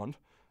that you want,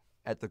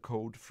 add the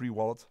code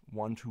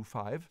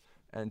freewallet125,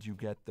 and you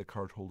get the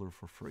cardholder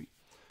for free.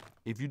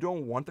 If you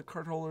don't want the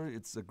cardholder,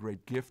 it's a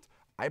great gift.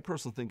 I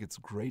personally think it's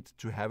great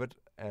to have it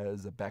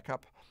as a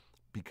backup,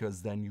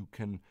 because then you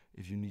can,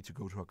 if you need to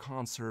go to a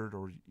concert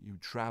or you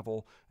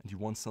travel and you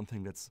want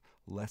something that's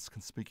less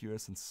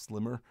conspicuous and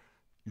slimmer,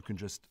 you can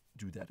just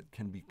do that. It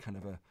can be kind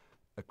of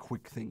a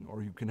quick thing,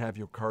 or you can have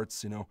your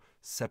cards,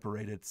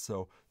 separated.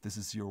 So this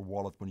is your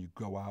wallet when you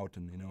go out,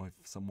 and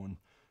if someone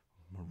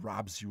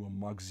robs you or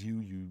mugs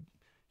you,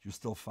 you're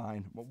still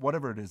fine.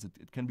 Whatever it is,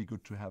 it can be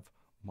good to have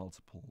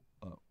multiple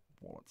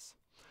wallets.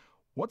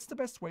 What's the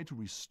best way to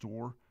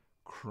restore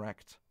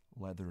cracked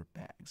leather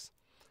bags?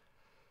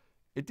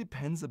 It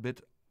depends a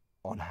bit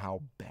on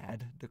how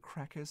bad the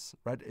crack is,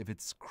 right? If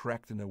it's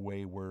cracked in a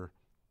way where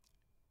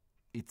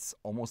it's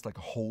almost like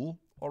a hole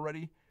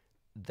already,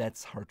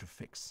 that's hard to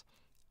fix.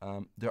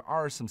 There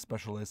are some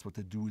specialists. What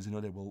they do is,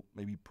 they will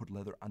maybe put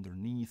leather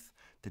underneath.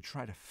 They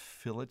try to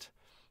fill it.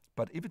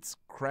 But if it's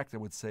cracked, I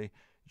would say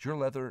your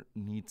leather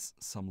needs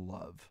some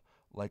love,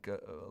 like a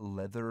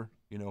leather,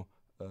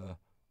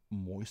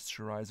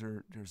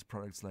 moisturizer. There's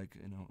products like,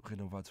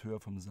 Renovateur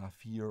from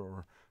Zafir,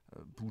 or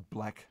Boot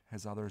Black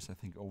has others, I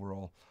think,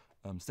 overall.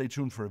 Stay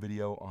tuned for a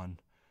video on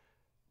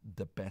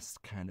the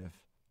best kind of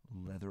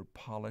leather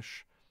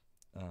polish.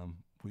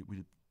 We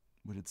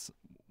did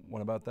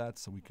one about that,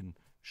 so we can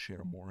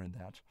share more in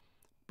that.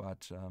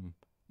 But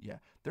yeah,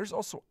 there's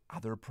also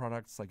other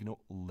products like,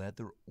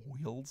 leather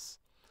oils.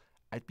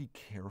 I'd be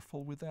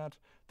careful with that.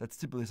 That's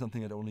typically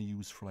something I'd only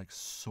use for like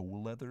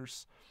sole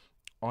leathers.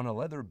 On a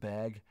leather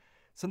bag,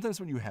 sometimes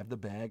when you have the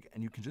bag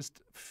and you can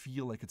just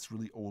feel like it's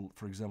really old,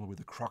 for example, with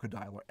a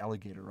crocodile or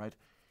alligator, right?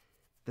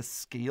 The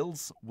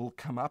scales will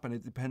come up, and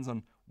it depends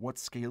on what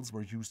scales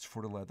were used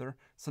for the leather.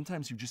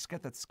 Sometimes you just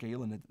get that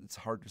scale and it's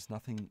hard. There's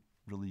nothing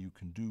really you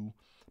can do.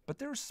 But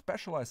there are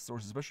specialized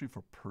stores, especially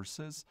for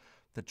purses,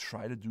 that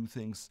try to do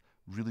things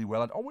really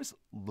well. I'd always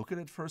look at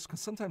it first,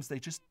 because sometimes they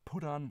just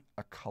put on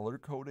a color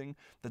coating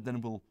that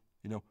then will,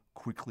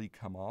 quickly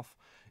come off.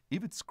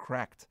 If it's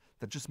cracked,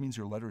 that just means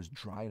your leather is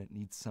dry and it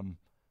needs some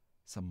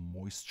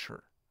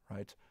moisture,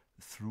 right,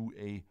 through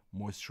a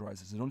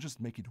moisturizer. So don't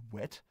just make it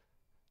wet,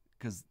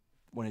 because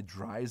when it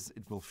dries,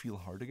 it will feel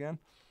hard again.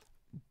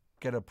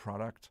 Get a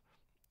product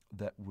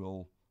that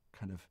will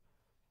kind of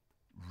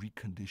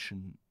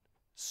recondition,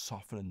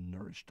 soften, and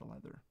nourish the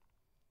leather.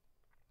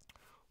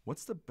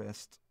 What's the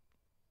best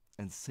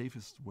and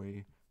safest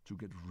way to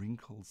get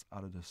wrinkles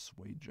out of the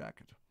suede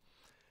jacket?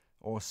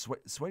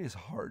 Suede is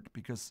hard,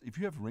 because if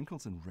you have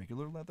wrinkles in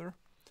regular leather,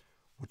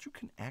 what you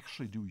can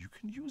actually do, you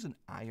can use an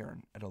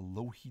iron at a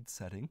low heat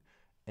setting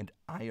and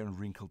iron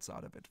wrinkles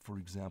out of it. For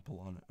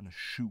example, on a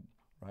shoe,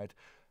 right?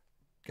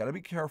 Got to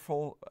be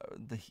careful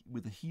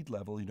with the heat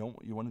level.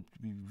 You want it to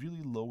be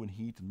really low in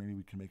heat, and maybe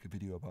we can make a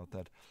video about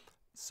that,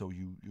 so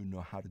you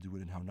know how to do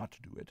it and how not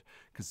to do it.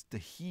 Because the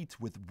heat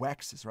with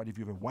waxes, right? If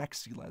you have a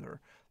waxy leather,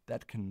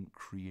 that can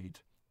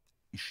create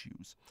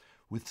issues.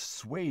 With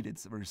suede,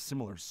 it's very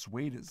similar.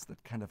 Suede is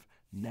that kind of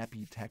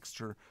nappy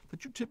texture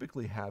that you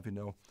typically have,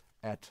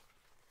 at.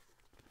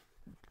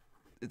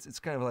 It's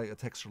kind of like a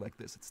texture like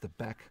this. It's the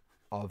back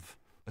of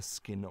a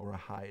skin or a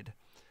hide.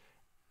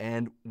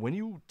 And when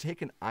you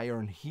take an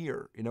iron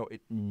here,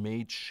 it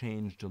may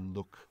change the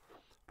look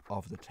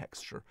of the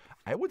texture.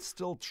 I would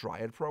still try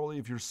it probably.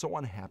 If you're so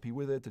unhappy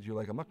with it that you're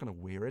like, I'm not going to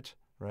wear it,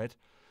 right?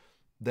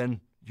 Then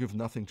you have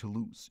nothing to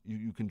lose.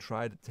 You can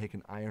try to take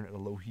an iron at a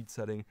low heat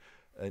setting,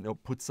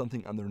 put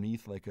something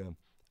underneath, like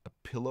a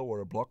pillow or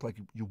a block like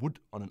you would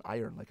on an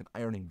iron, like an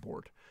ironing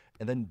board,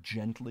 and then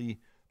gently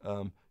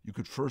you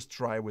could first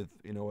try with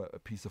a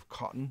piece of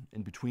cotton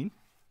in between,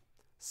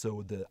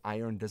 so the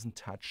iron doesn't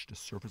touch the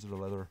surface of the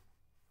leather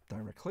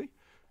directly,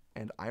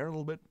 and iron a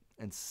little bit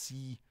and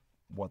see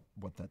what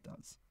that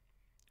does.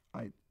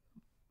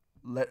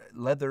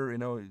 Leather,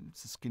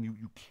 it's a skin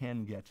you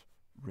can get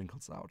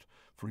wrinkles out.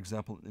 For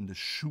example, in the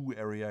shoe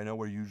area, I know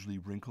where usually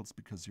wrinkles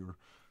because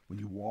when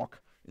you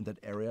walk in that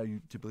area,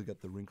 you typically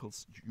get the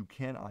wrinkles. You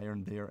can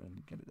iron there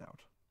and get it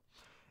out.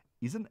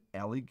 Is an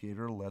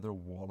alligator leather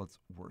wallet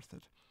worth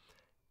it?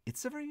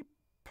 It's a very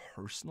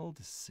personal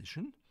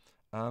decision.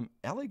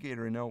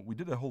 Alligator, we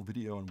did a whole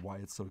video on why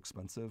it's so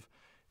expensive.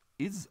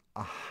 Is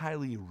a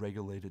highly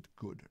regulated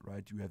good,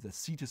 right? You have the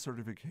CETA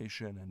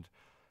certification, and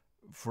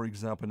for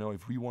example,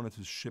 if we wanted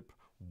to ship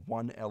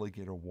one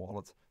alligator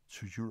wallet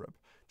to Europe,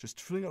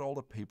 just filling out all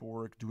the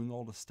paperwork, doing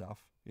all the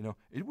stuff,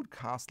 it would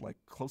cost like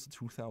close to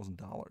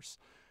 $2,000.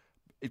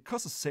 It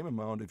costs the same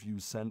amount if you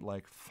send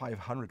like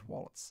 500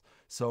 wallets.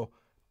 So,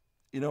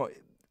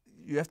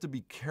 you have to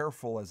be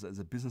careful as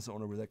a business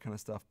owner with that kind of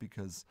stuff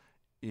because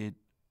it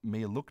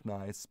may look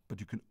nice, but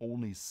you can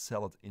only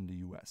sell it in the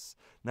US.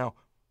 Now,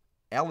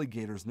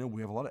 alligators,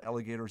 we have a lot of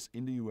alligators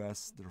in the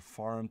US. They're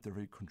farmed, they're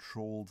very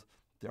controlled,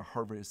 they're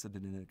harvested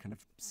in a kind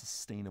of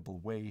sustainable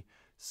way.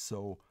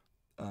 So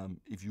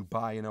if you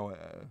buy,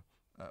 a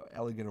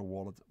alligator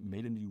wallet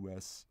made in the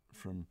US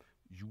from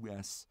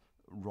US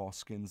raw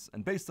skins,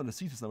 and based on the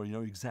CETA number, you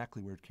know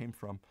exactly where it came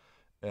from.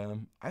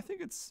 I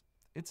think it's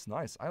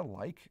nice. I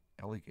like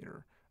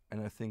alligator,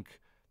 and I think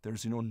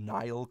there's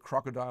Nile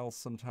crocodiles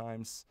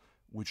sometimes,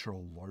 which are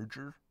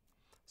larger,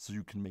 so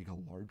you can make a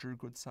larger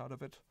goods out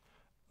of it.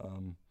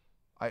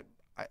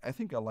 I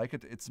think I like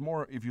it. It's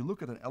more if you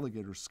look at an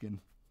alligator skin,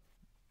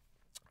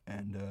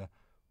 and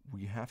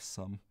we have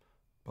some,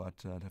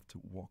 but I'd have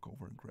to walk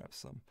over and grab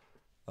some.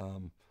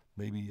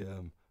 Maybe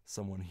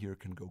someone here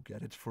can go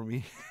get it for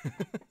me.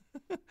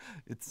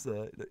 It's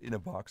in a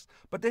box.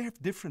 But they have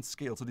different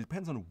scales, so it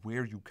depends on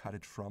where you cut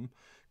it from.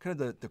 Kind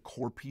of the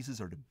core pieces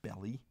are the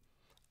belly.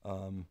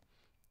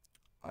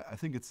 I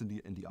think it's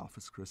in the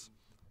office, Chris.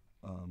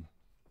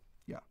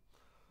 Yeah.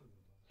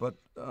 But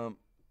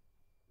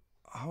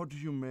how do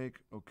you make...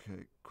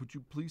 Okay, could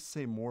you please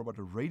say more about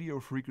the radio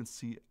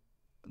frequency?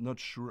 Not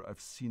sure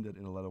I've seen that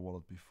in a leather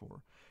wallet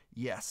before.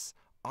 Yes,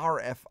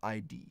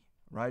 RFID,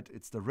 right?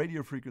 It's the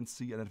radio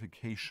frequency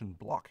identification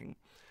blocking.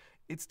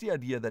 It's the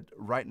idea that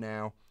right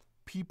now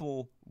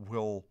people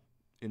will,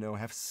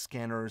 have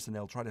scanners and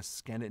they'll try to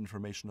scan the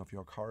information of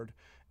your card.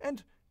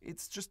 And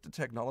it's just the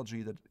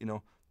technology that,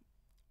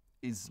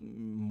 is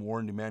more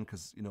in demand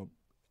because,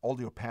 all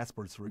your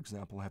passports, for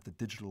example, have the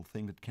digital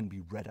thing that can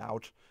be read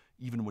out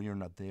even when you're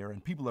not there.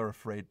 And people are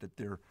afraid that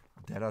their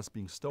data is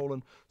being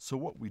stolen. So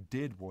what we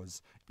did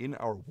was, in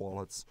our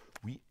wallets,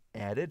 we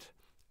added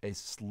a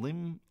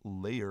slim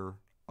layer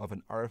of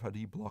an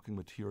RFID blocking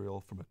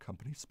material from a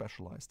company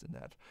specialized in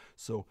that.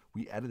 So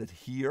we added it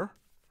here,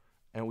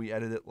 and we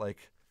added it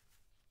like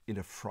in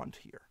the front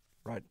here,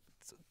 right?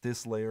 So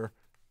this layer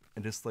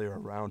and this layer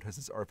around has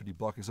this RFID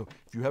blocking. So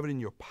if you have it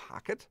in your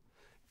pocket,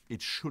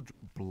 it should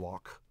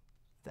block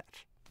that.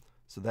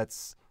 So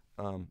that's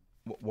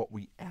what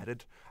we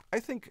added. I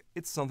think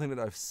it's something that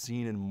I've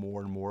seen in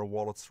more and more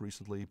wallets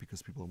recently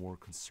because people are more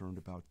concerned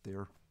about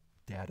their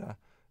data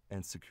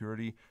and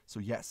security. So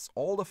yes,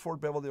 all the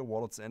Fort Belvedere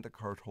wallets and the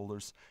card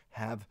holders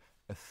have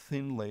a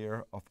thin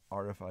layer of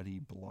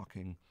RFID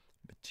blocking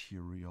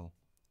material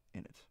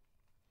in it.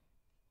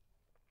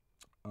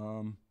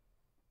 Do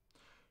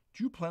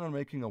you plan on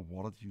making a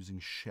wallet using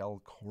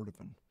shell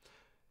cordovan?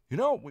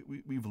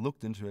 We've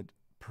looked into it.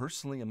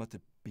 Personally, I'm not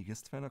the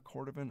biggest fan of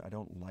cordovan. I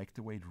don't like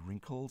the way it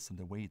wrinkles and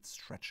the way it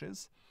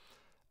stretches.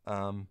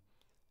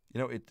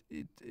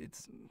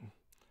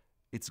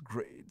 It's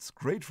great. It's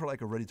great for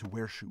like a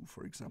ready-to-wear shoe,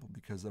 for example,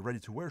 because a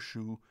ready-to-wear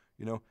shoe,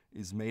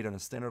 is made on a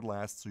standard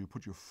last. So you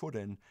put your foot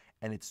in,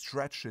 and it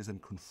stretches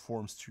and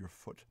conforms to your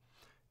foot.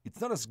 It's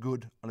not as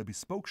good on a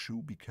bespoke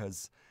shoe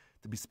because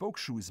the bespoke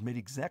shoe is made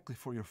exactly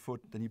for your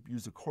foot. Then you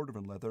use a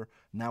cordovan leather.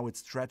 Now it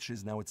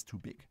stretches. Now it's too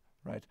big,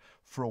 right?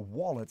 For a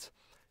wallet,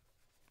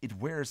 it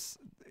wears.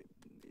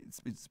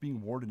 It's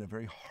being worn in a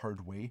very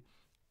hard way,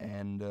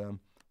 and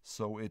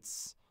so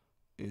it's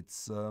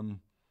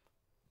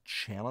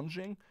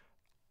challenging.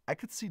 I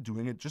could see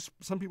doing it. Just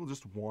some people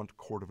just want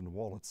cordovan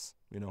wallets,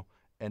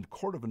 and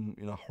cordovan,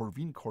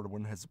 Horvine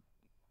cordovan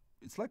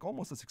it's like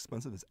almost as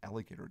expensive as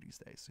alligator these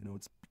days.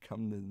 It's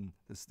become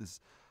this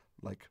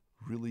like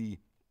really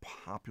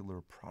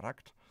popular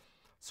product.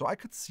 So I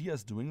could see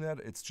us doing that.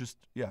 It's just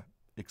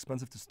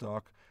expensive to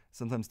stock.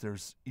 Sometimes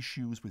there's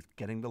issues with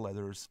getting the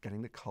leathers,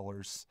 getting the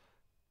colors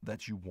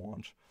that you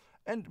want.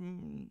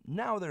 And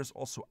now there's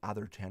also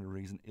other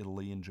tanneries in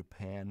Italy and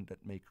Japan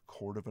that make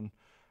cordovan.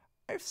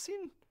 I've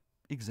seen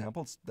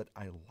examples that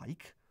I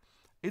like.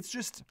 It's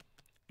just,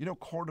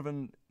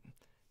 cordovan,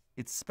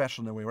 it's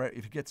special in a way, right?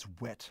 If it gets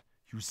wet,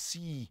 you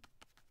see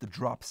the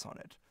drops on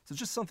it. So it's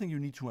just something you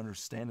need to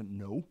understand and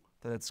know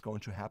that it's going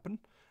to happen.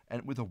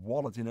 And with a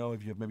wallet, you know,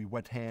 if you have maybe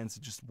wet hands,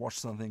 you just wash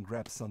something,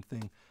 grab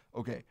something.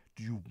 Okay,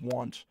 do you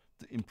want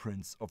the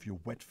imprints of your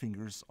wet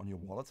fingers on your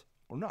wallet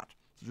or not?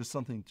 So just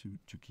something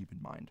to keep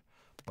in mind.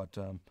 But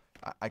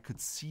I could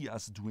see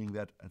us doing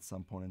that at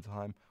some point in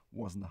time.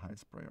 Wasn't the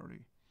highest priority.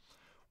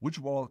 Which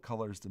wallet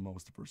color is the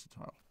most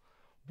versatile?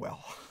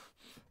 Well,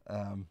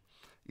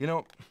 you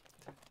know,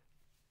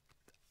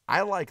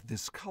 I like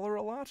this color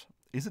a lot.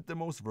 Is it the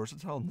most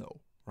versatile? No,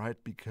 right?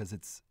 Because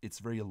it's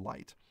very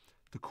light.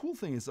 The cool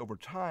thing is over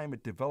time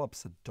it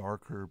develops a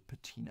darker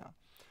patina.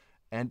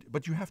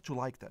 But you have to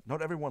like that.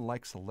 Not everyone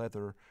likes a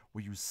leather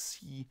where you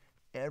see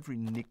every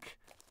nick,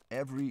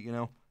 every, you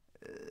know,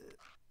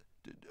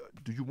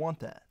 do you want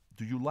that?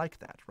 Do you like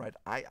that, right?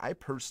 I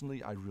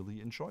personally, I really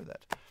enjoy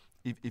that.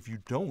 If you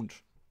don't,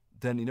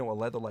 then, you know, a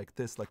leather like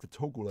this, like the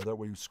Togo leather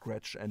where you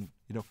scratch and,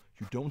 you know,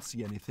 you don't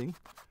see anything,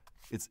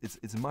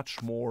 it's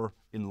much more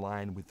in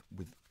line with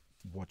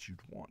what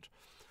you'd want.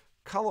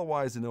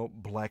 Color-wise, you know,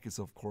 black is,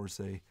 of course,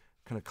 a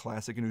kind of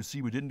classic. And you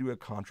see we didn't do a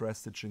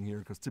contrast stitching here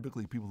because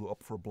typically people who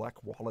opt for a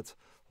black wallet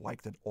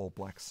like that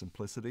all-black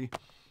simplicity.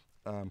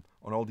 On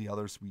all the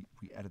others,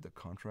 we added the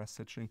contrast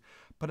stitching.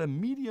 But a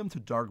medium to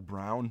dark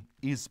brown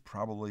is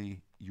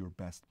probably your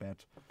best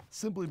bet,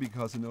 simply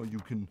because, you know, you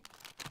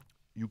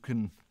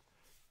can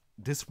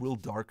this will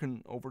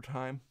darken over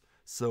time,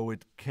 so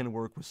it can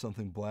work with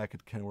something black,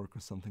 it can work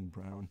with something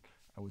brown.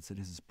 I would say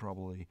this is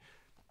probably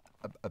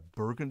a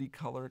burgundy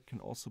color can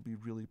also be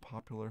really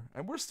popular.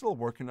 And we're still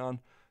working on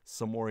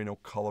some more, you know,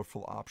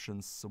 colorful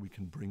options so we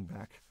can bring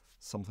back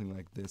something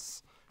like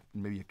this,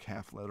 maybe a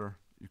calf leather.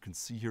 You can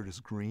see here this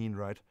green,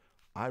 right?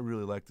 I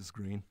really like this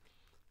green.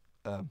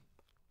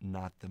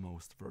 Not the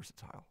most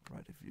versatile,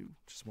 right? If you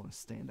just want to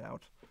stand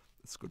out,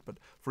 it's good. But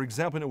for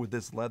example, you know, with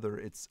this leather,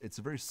 it's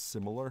very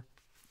similar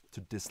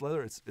to this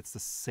leather. It's the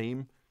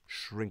same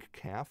shrink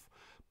calf,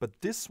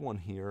 but this one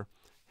here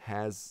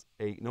has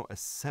a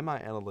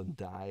semi-aniline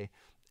dye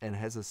and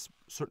has a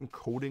certain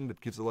coating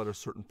that gives the leather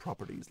certain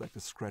properties, like the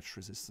scratch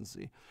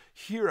resistancy.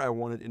 Here I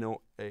wanted, you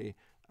know,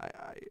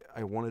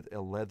 I wanted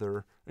a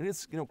leather, and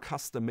it's, you know,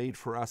 custom made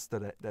for us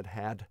that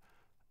had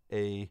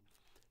a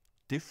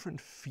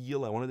different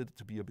feel. I wanted it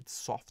to be a bit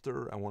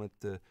softer. I wanted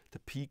the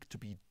peak to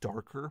be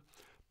darker.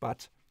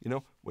 But, you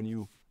know, when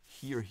you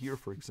hear here,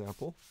 for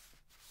example,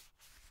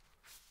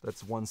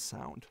 that's one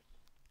sound.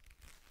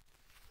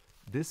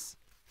 This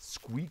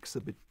squeaks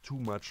a bit too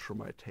much for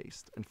my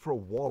taste. And for a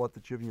wallet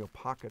that you have in your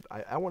pocket,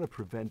 I want to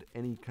prevent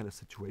any kind of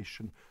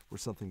situation where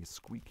something is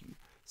squeaky.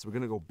 So we're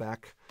going to go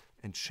back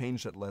and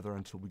change that leather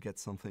until we get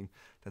something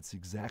that's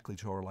exactly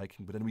to our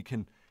liking. But then we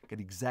can get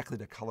exactly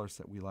the colors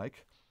that we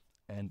like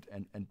and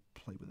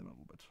play with them a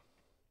little bit.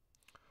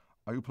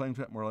 Are you planning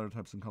to add more leather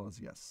types and colors?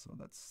 Yes. So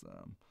that's...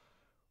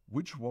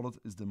 which wallet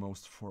is the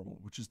most formal?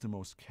 Which is the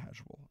most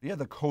casual? Yeah,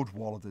 the coat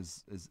wallet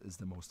is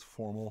the most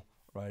formal,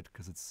 right?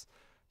 Because it's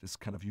this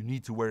kind of, you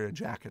need to wear a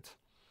jacket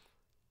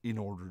in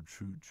order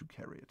to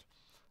carry it.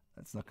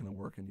 It's not going to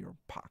work in your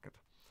pocket.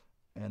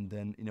 And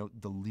then, you know,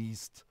 the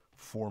least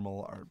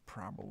formal are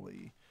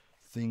probably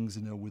things,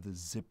 you know, with a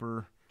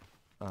zipper.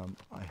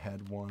 I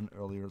had one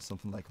earlier,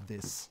 something like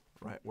this,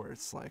 right? Where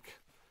it's like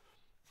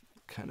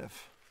kind of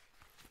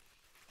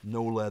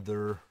no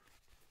leather,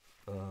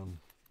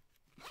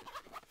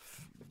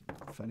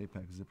 fanny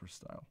pack zipper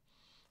style.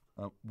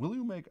 Will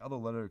you make other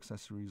leather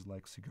accessories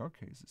like cigar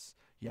cases?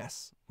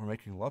 Yes, we're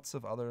making lots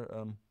of other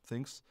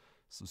things,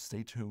 so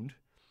stay tuned.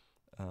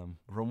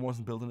 Rome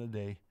wasn't built in a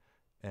day,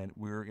 and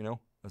we're, you know,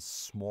 a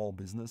small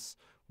business.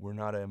 We're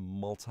not a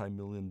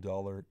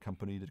multi-million-dollar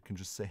company that can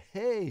just say,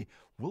 hey,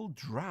 we'll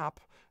drop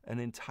an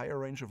entire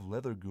range of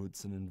leather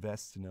goods and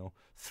invest, you know,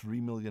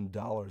 $3 million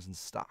in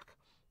stock.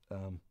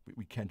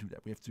 We can't do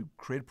that. We have to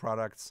create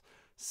products,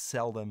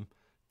 sell them,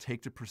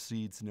 take the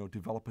proceeds, you know,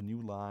 develop a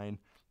new line,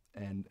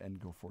 and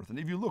go forth. And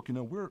if you look, you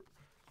know, we're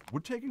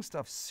taking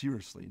stuff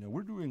seriously. You know,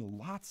 we're doing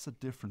lots of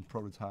different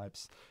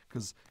prototypes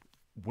because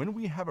when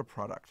we have a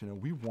product, you know,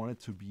 we want it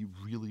to be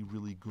really,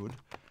 really good,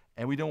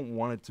 and we don't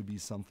want it to be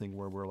something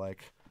where we're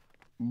like,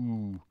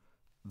 ooh,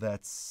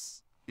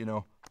 that's, you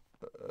know,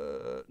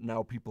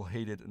 now people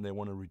hate it and they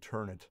want to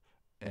return it,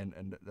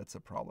 and that's a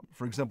problem.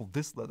 For example,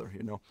 this leather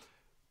here, you know,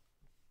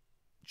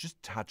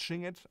 just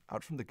touching it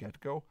out from the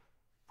get-go,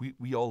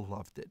 we all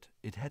loved it.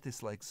 It had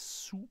this like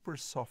super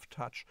soft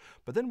touch,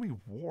 but then we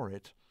wore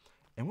it,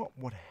 and what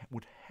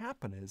would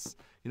happen is,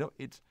 you know,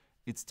 it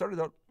started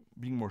out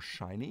being more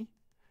shiny,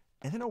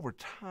 and then over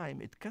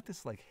time it got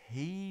this like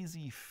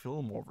hazy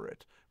film over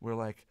it. We're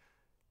like,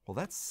 well,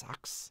 that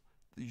sucks.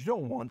 You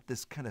don't want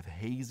this kind of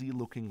hazy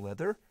looking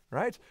leather,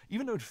 right?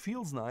 Even though it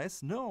feels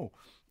nice, no.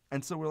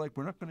 And so we're like,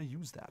 we're not going to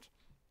use that.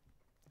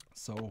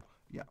 So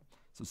yeah,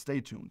 so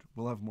stay tuned.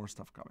 We'll have more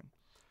stuff coming.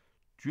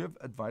 Do you have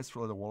advice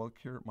for leather wallet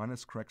care? Mine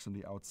has cracks on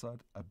the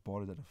outside. I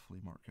bought it at a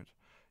flea market.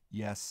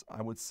 Yes,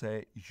 I would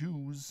say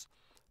use,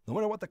 no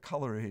matter what the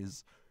color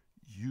is,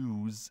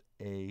 use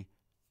a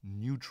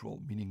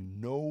neutral, meaning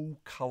no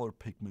color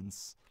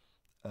pigments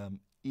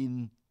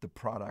in the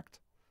product.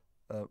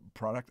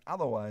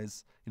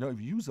 Otherwise, you know,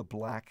 if you use a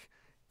black,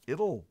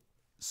 it'll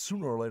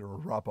sooner or later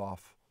rub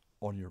off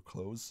on your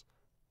clothes,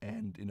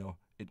 and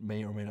it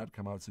may or may not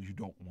come out, so you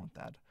don't want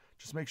that.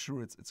 Just make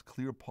sure it's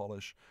clear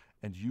polish,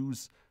 and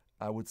use,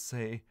 I would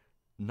say,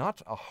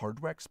 not a hard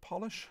wax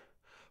polish,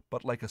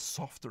 but like a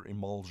softer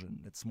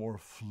emulsion. It's more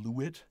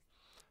fluid.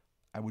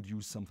 I would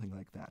use something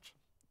like that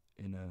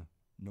in a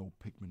no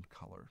pigment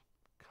color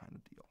kind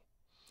of deal.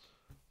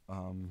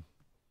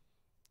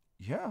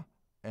 Yeah,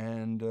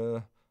 and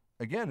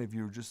again, if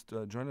you're just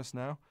joining us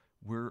now,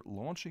 we're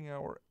launching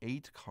our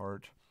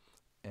 8-card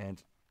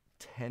and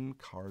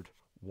 10-card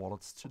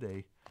wallets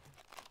today.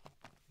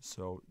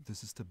 So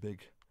this is the big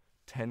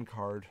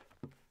 10-card,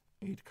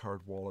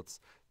 8-card wallets.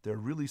 They're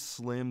really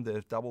slim. They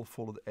have double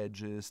folded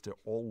edges. They're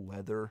all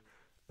leather,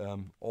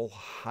 all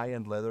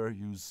high-end leather.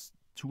 Use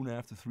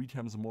 2.5 to 3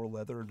 times more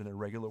leather than a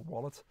regular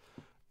wallet.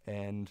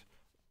 And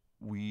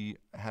we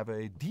have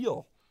a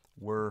deal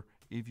where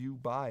if you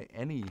buy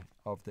any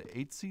of the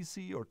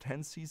 8cc or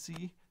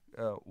 10cc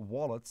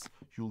wallets,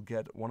 you'll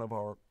get one of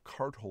our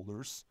card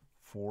holders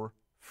for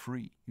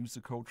free. Use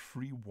the code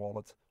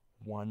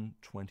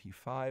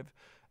FREEWALLET125,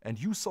 and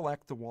you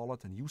select the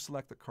wallet and you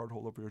select the card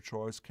holder of your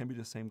choice. Can be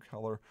the same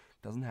color,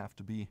 doesn't have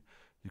to be.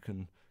 You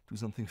can do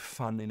something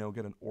fun,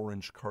 get an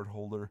orange card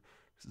holder.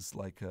 This is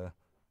like a,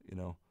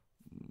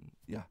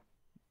 yeah,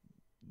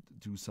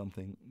 do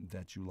something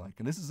that you like.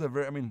 And this is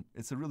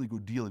it's a really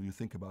good deal if you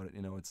think about it.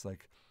 It's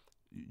like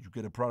you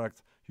get a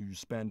product, you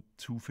spend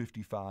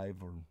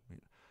 $255,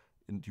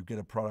 and you get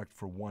a product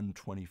for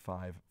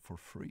 $125 for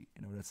free.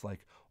 That's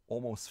like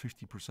almost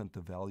 50%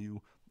 the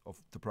value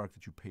of the product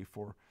that you pay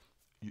for.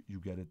 You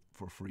get it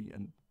for free.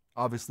 And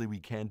obviously we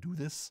can't do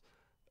this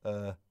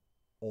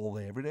all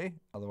day, every day.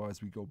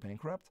 Otherwise we go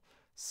bankrupt.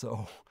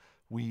 So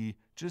we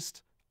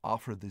just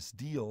offer this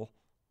deal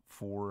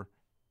for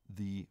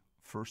the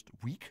first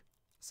week.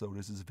 So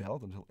this is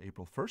valid until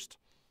April 1st.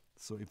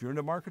 So if you're in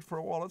the market for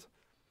a wallet,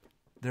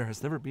 there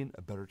has never been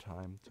a better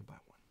time to buy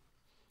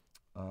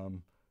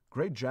one.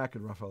 Great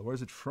jacket, Raphael. Where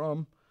is it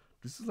from?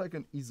 This is like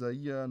an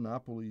Isaia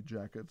Napoli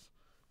jacket.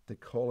 They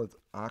call it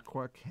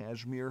aqua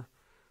cashmere,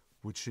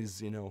 which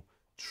is,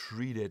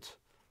 treated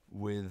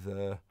with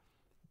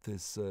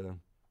this,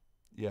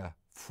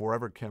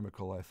 forever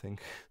chemical, I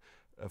think,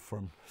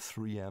 from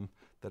 3M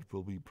that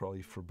will be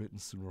probably forbidden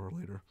sooner or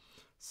later.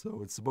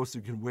 So it's supposed to,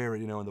 you can wear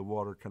it, and the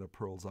water kind of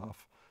pearls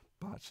off,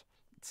 but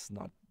it's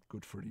not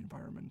good for the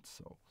environment.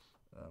 So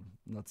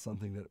not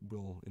something that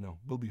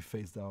will be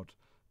phased out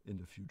in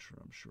the future,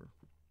 I'm sure.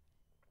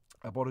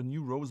 I bought a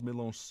new rose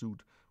melange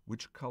suit.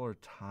 Which color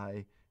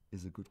tie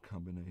is a good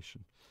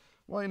combination?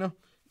 Well,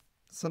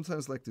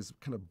 sometimes like this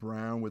kind of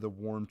brown with a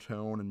warm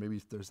tone, and maybe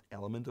if there's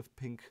element of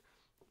pink,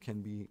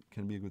 can be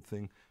a good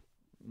thing.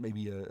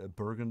 Maybe a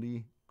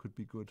burgundy could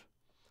be good.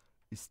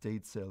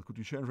 Estate sale. Could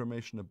you share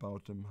information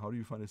about them? How do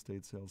you find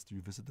estate sales? Do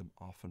you visit them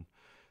often?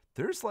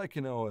 There's like,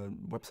 a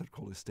website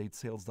called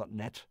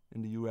estatesales.net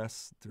in the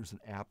US. There's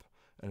an app,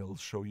 and it'll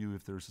show you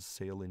if there's a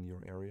sale in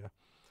your area.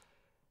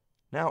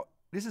 Now,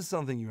 this is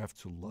something you have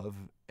to love,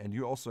 and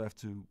you also have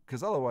to,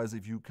 because otherwise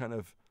if you kind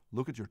of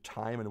look at your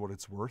time and what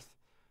it's worth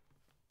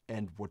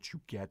and what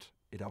you get,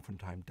 it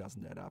oftentimes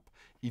doesn't add up.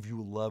 If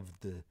you love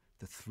the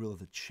thrill of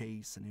the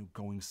chase and you're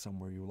going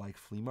somewhere, you like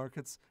flea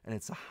markets, and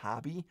it's a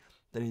hobby,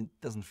 then it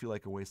doesn't feel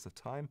like a waste of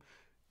time.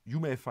 You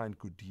may find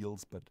good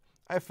deals, but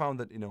I found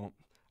that,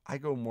 I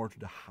go more to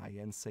the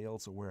high-end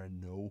sales, or where I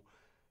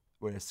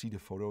see the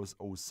photos,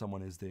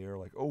 someone is there,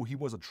 like, he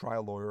was a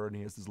trial lawyer and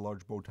he has this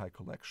large bow tie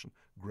collection.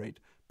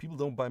 Great. People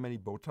don't buy many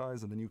bow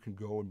ties, and then you can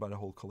go and buy the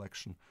whole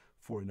collection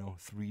for,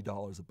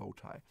 $3 a bow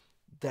tie.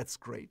 That's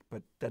great,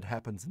 but that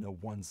happens,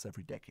 once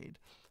every decade.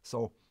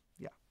 So,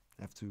 yeah,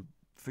 I have to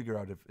figure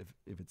out if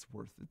it's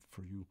worth it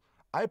for you.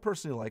 I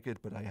personally like it,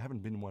 but I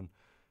haven't been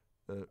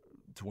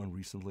to one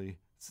recently.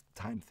 It's a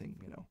time thing,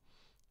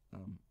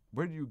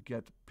 Where do you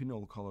get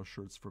pinhole collar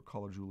shirts for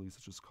collar jewelry,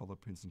 such as collar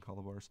pins and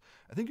collar bars?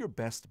 I think your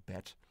best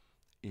bet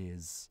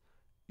is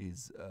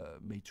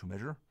made to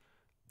measure.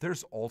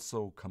 There's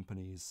also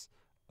companies,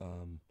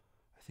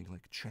 I think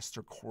like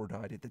Chester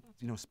Cordite,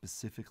 that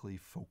specifically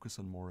focus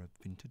on more a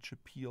vintage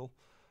appeal.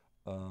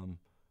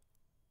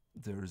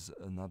 There's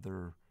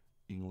another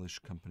English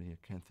company, I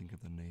can't think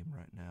of the name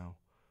right now.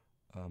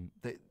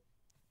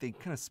 They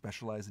kind of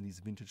specialize in these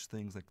vintage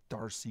things like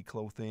Darcy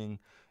Clothing,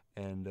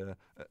 and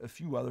a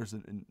few others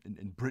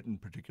in Britain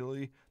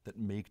particularly that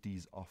make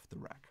these off the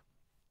rack.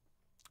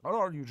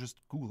 Or you just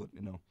Google it,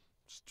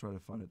 just try to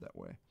find it that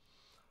way.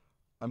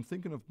 I'm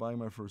thinking of buying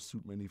my first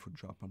suit mainly for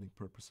job hunting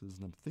purposes,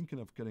 and I'm thinking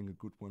of getting a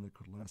good one that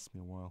could last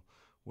me a while.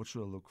 What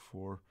should I look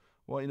for?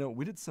 Well,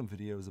 we did some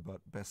videos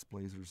about best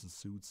blazers and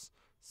suits,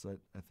 so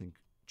I think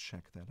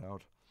check that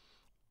out.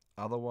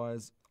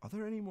 Otherwise, are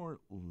there any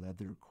more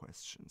leather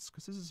questions?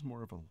 Because this is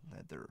more of a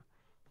leather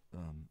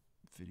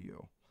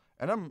video.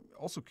 And I'm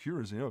also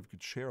curious, if you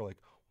could share, like,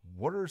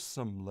 what are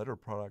some leather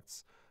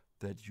products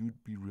that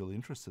you'd be really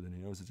interested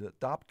in? Is it a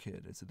dop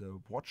kit? Is it a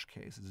watch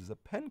case? Is it a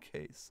pen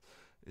case?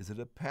 Is it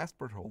a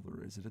passport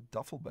holder? Is it a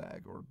duffel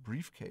bag or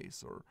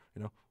briefcase or,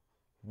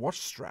 watch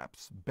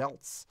straps,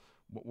 belts?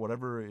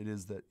 whatever it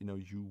is that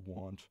you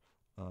want.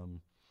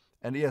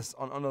 And yes,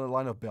 on the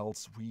line of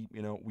belts,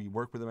 we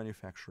work with the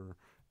manufacturer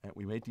and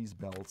we made these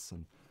belts,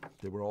 and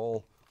they were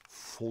all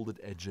folded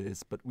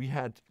edges, but we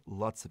had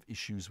lots of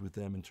issues with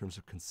them in terms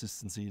of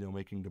consistency,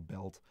 making the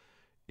belt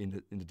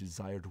in the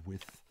desired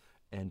width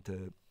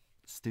and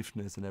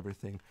stiffness and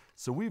everything.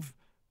 So we've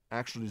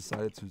actually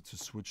decided to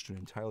switch to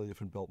entirely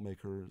different belt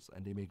makers,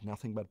 and they make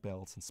nothing but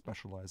belts and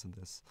specialize in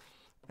this.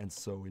 And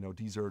so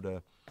these are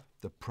the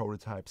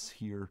prototypes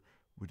here.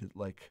 We did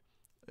like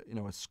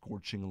a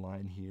scorching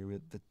line here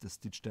with the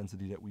stitch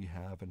density that we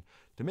have, and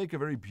to make a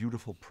very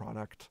beautiful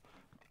product.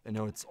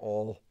 It's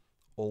all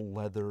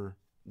leather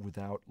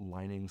without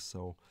lining,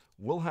 so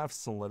we'll have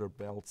some leather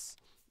belts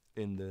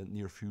in the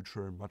near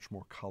future in much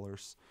more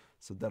colors,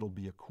 so that'll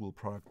be a cool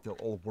product. They'll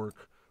all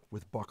work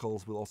with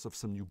buckles. We'll also have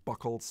some new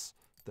buckles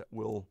that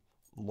will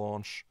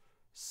launch,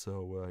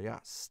 so yeah,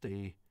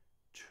 stay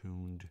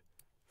tuned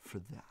for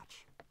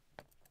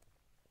that.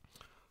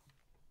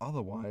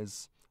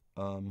 Otherwise,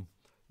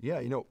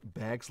 yeah,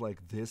 bags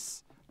like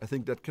this, I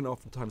think that can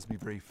oftentimes be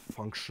very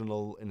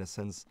functional in a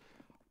sense.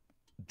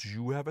 Do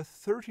you have a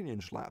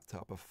 13-inch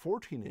laptop, a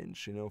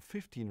 14-inch,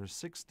 15 or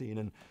 16,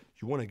 and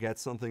you want to get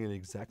something in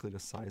exactly the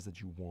size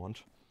that you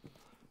want?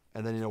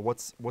 And then,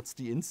 what's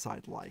the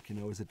inside like?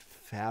 Is it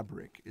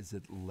fabric? Is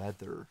it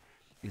leather?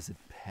 Is it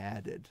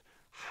padded?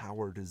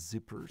 How are the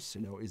zippers?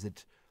 Is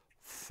it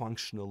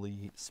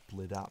functionally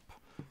split up?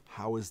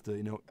 How is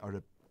are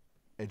the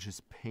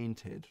edges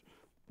painted,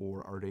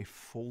 or are they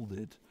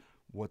folded?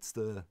 What's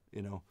the,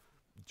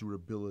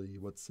 durability?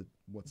 What's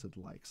it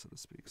like, so to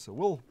speak? So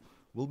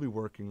we'll be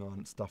working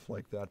on stuff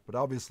like that. But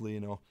obviously,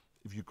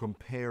 if you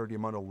compare the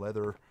amount of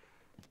leather,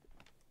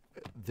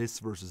 this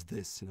versus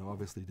this,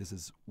 obviously this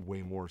is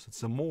way more.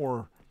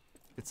 So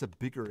it's a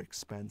bigger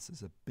expense,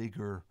 it's a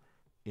bigger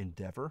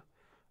endeavor.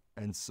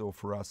 And so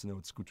for us,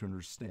 it's good to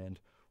understand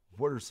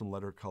what are some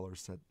leather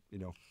colors that,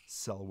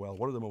 sell well.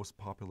 What are the most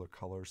popular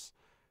colors?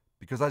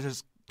 Because I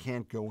just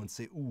can't go and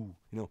say, ooh,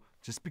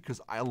 just because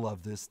I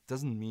love this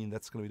doesn't mean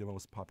that's going to be the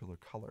most popular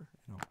color.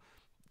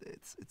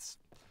 It's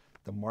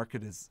the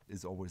market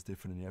is always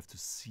different, and you have to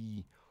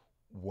see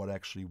what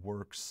actually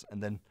works,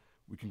 and then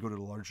we can go to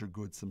the larger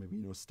goods and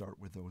maybe start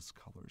with those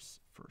colors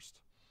first.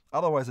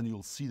 Otherwise, then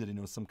you'll see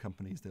that some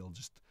companies, they'll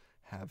just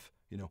have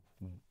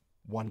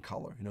one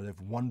color. They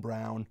have one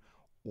brown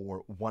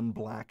or one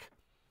black,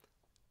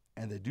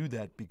 and they do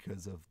that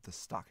because of the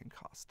stocking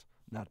cost,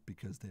 not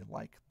because they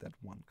like that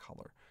one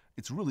color.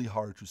 It's really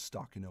hard to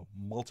stock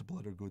multiple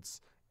leather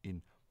goods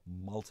in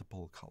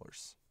multiple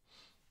colors.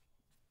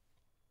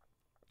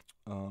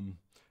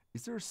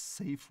 Is there a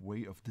safe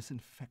way of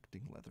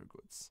disinfecting leather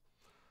goods?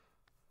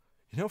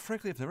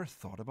 Frankly, I've never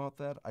thought about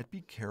that. I'd be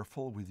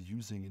careful with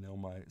using,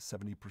 my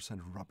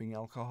 70% rubbing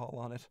alcohol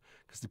on it,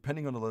 because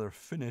depending on the leather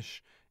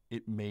finish,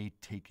 it may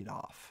take it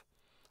off.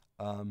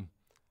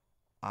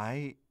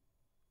 I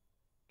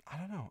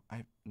don't know.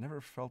 I've never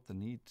felt the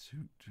need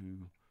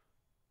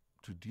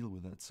to deal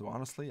with that. So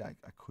honestly, I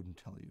couldn't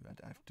tell you.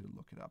 I'd have to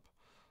look it up.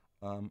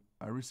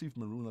 I received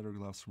maroon leather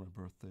gloves for my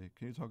birthday.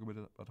 Can you talk a bit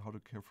about how to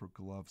care for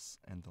gloves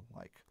and the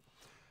like?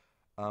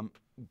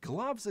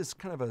 Gloves is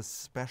kind of a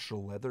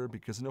special leather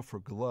because, for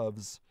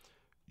gloves,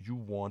 you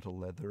want a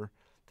leather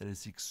that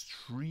is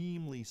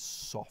extremely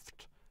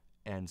soft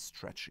and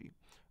stretchy.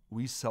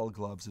 We sell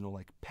gloves,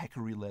 like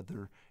peccary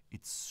leather.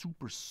 It's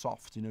super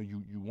soft.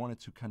 You want it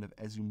to kind of,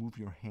 as you move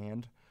your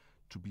hand,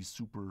 to be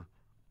super,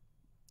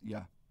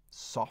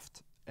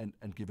 soft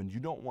and given. You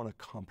don't want to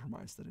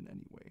compromise that in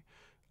any way.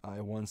 I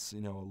once,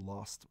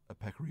 lost a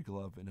peccary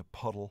glove in a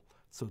puddle,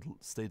 so it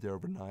stayed there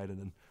overnight, and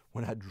then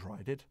when I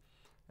dried it,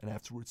 and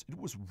afterwards, it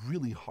was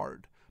really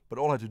hard. But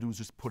all I had to do was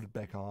just put it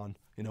back on,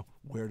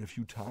 wear it a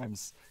few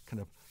times, kind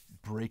of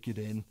break it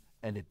in,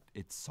 and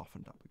it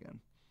softened up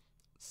again.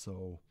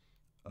 So,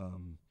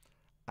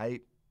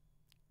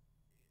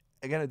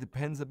 again, it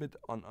depends a bit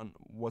on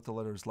what the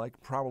leather is like.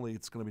 Probably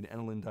it's going to be an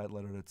aniline dyed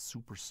leather that's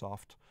super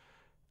soft.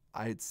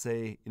 I'd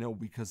say,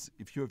 because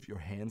if you have your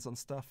hands on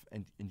stuff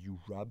and you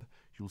rub,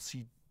 you'll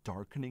see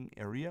darkening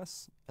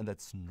areas, and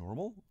that's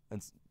normal,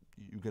 and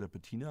you get a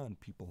patina, and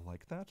people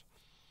like that.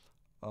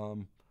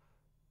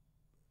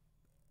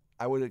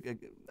 I would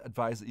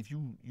advise, if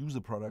you use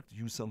a product,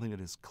 use something that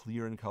is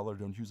clear in color.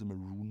 Don't use a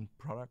maroon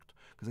product,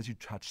 because as you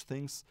touch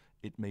things,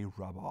 it may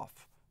rub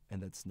off,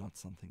 and that's not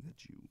something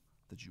that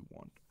you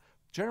want.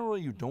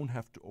 Generally, you don't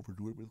have to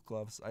overdo it with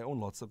gloves. I own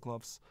lots of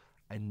gloves.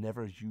 I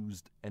never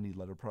used any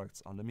leather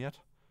products on them yet,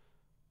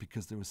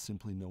 because there was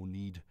simply no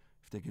need.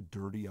 If they get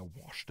dirty, I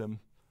wash them,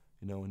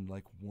 in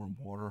like warm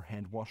water,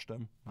 hand wash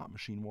them, not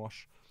machine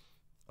wash,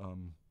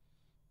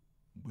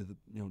 with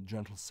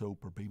gentle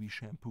soap or baby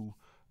shampoo,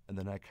 and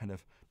then I kind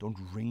of don't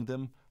wring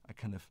them. I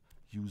kind of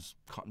use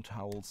cotton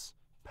towels,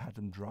 pat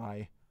them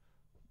dry,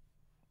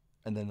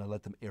 and then I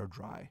let them air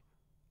dry.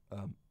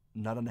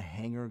 Not on a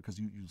hanger, because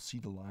you see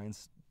the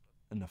lines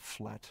in a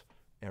flat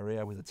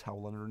area with a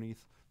towel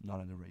underneath, not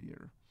in a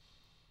radiator.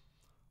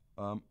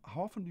 How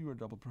often do you wear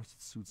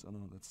double-breasted suits? I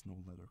don't know, that's no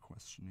leather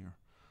question here.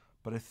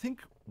 But I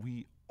think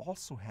we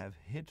also have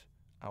hit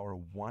our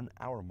 1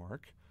 hour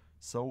mark.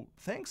 So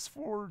thanks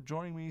for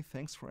joining me.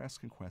 Thanks for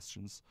asking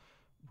questions.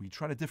 We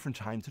tried a different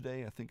time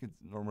today. I think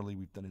normally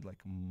we've done it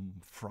like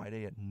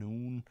Friday at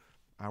noon,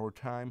 our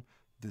time.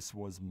 This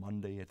was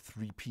Monday at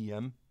 3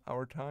 p.m.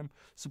 our time.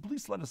 So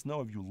please let us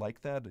know if you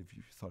like that, if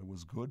you thought it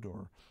was good,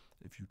 or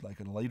if you'd like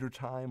a later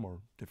time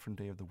or different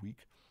day of the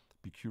week.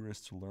 Be curious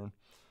to learn.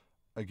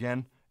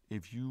 Again,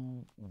 if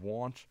you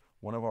want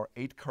one of our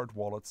 8-card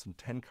wallets and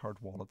 10-card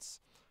wallets,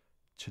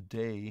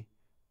 today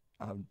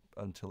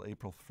until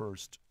April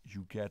 1st,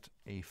 you get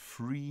a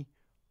free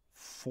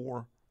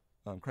 4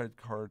 credit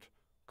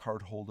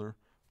card holder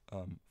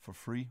for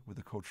free with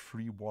the code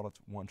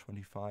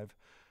FREEWALLET125.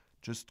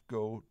 Just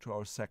go to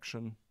our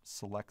section,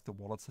 select the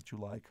wallets that you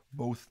like,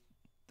 both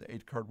the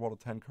 8-card wallet,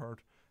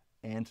 10-card,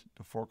 and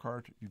the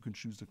 4-card. You can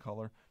choose the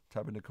color,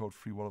 type in the code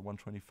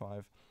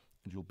FREEWALLET125,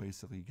 and you'll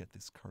basically get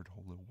this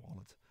cardholder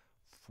wallet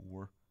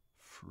for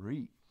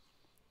free.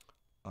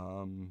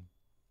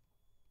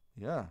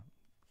 Yeah,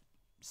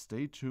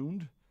 stay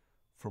tuned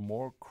for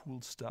more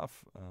cool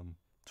stuff.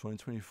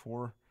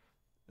 2024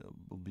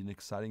 will be an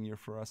exciting year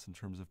for us in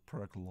terms of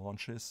product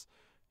launches.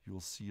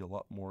 You'll see a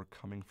lot more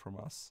coming from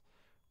us.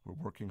 We're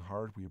working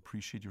hard. We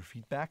appreciate your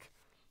feedback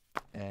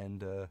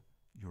and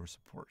your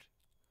support.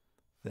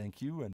 Thank you. And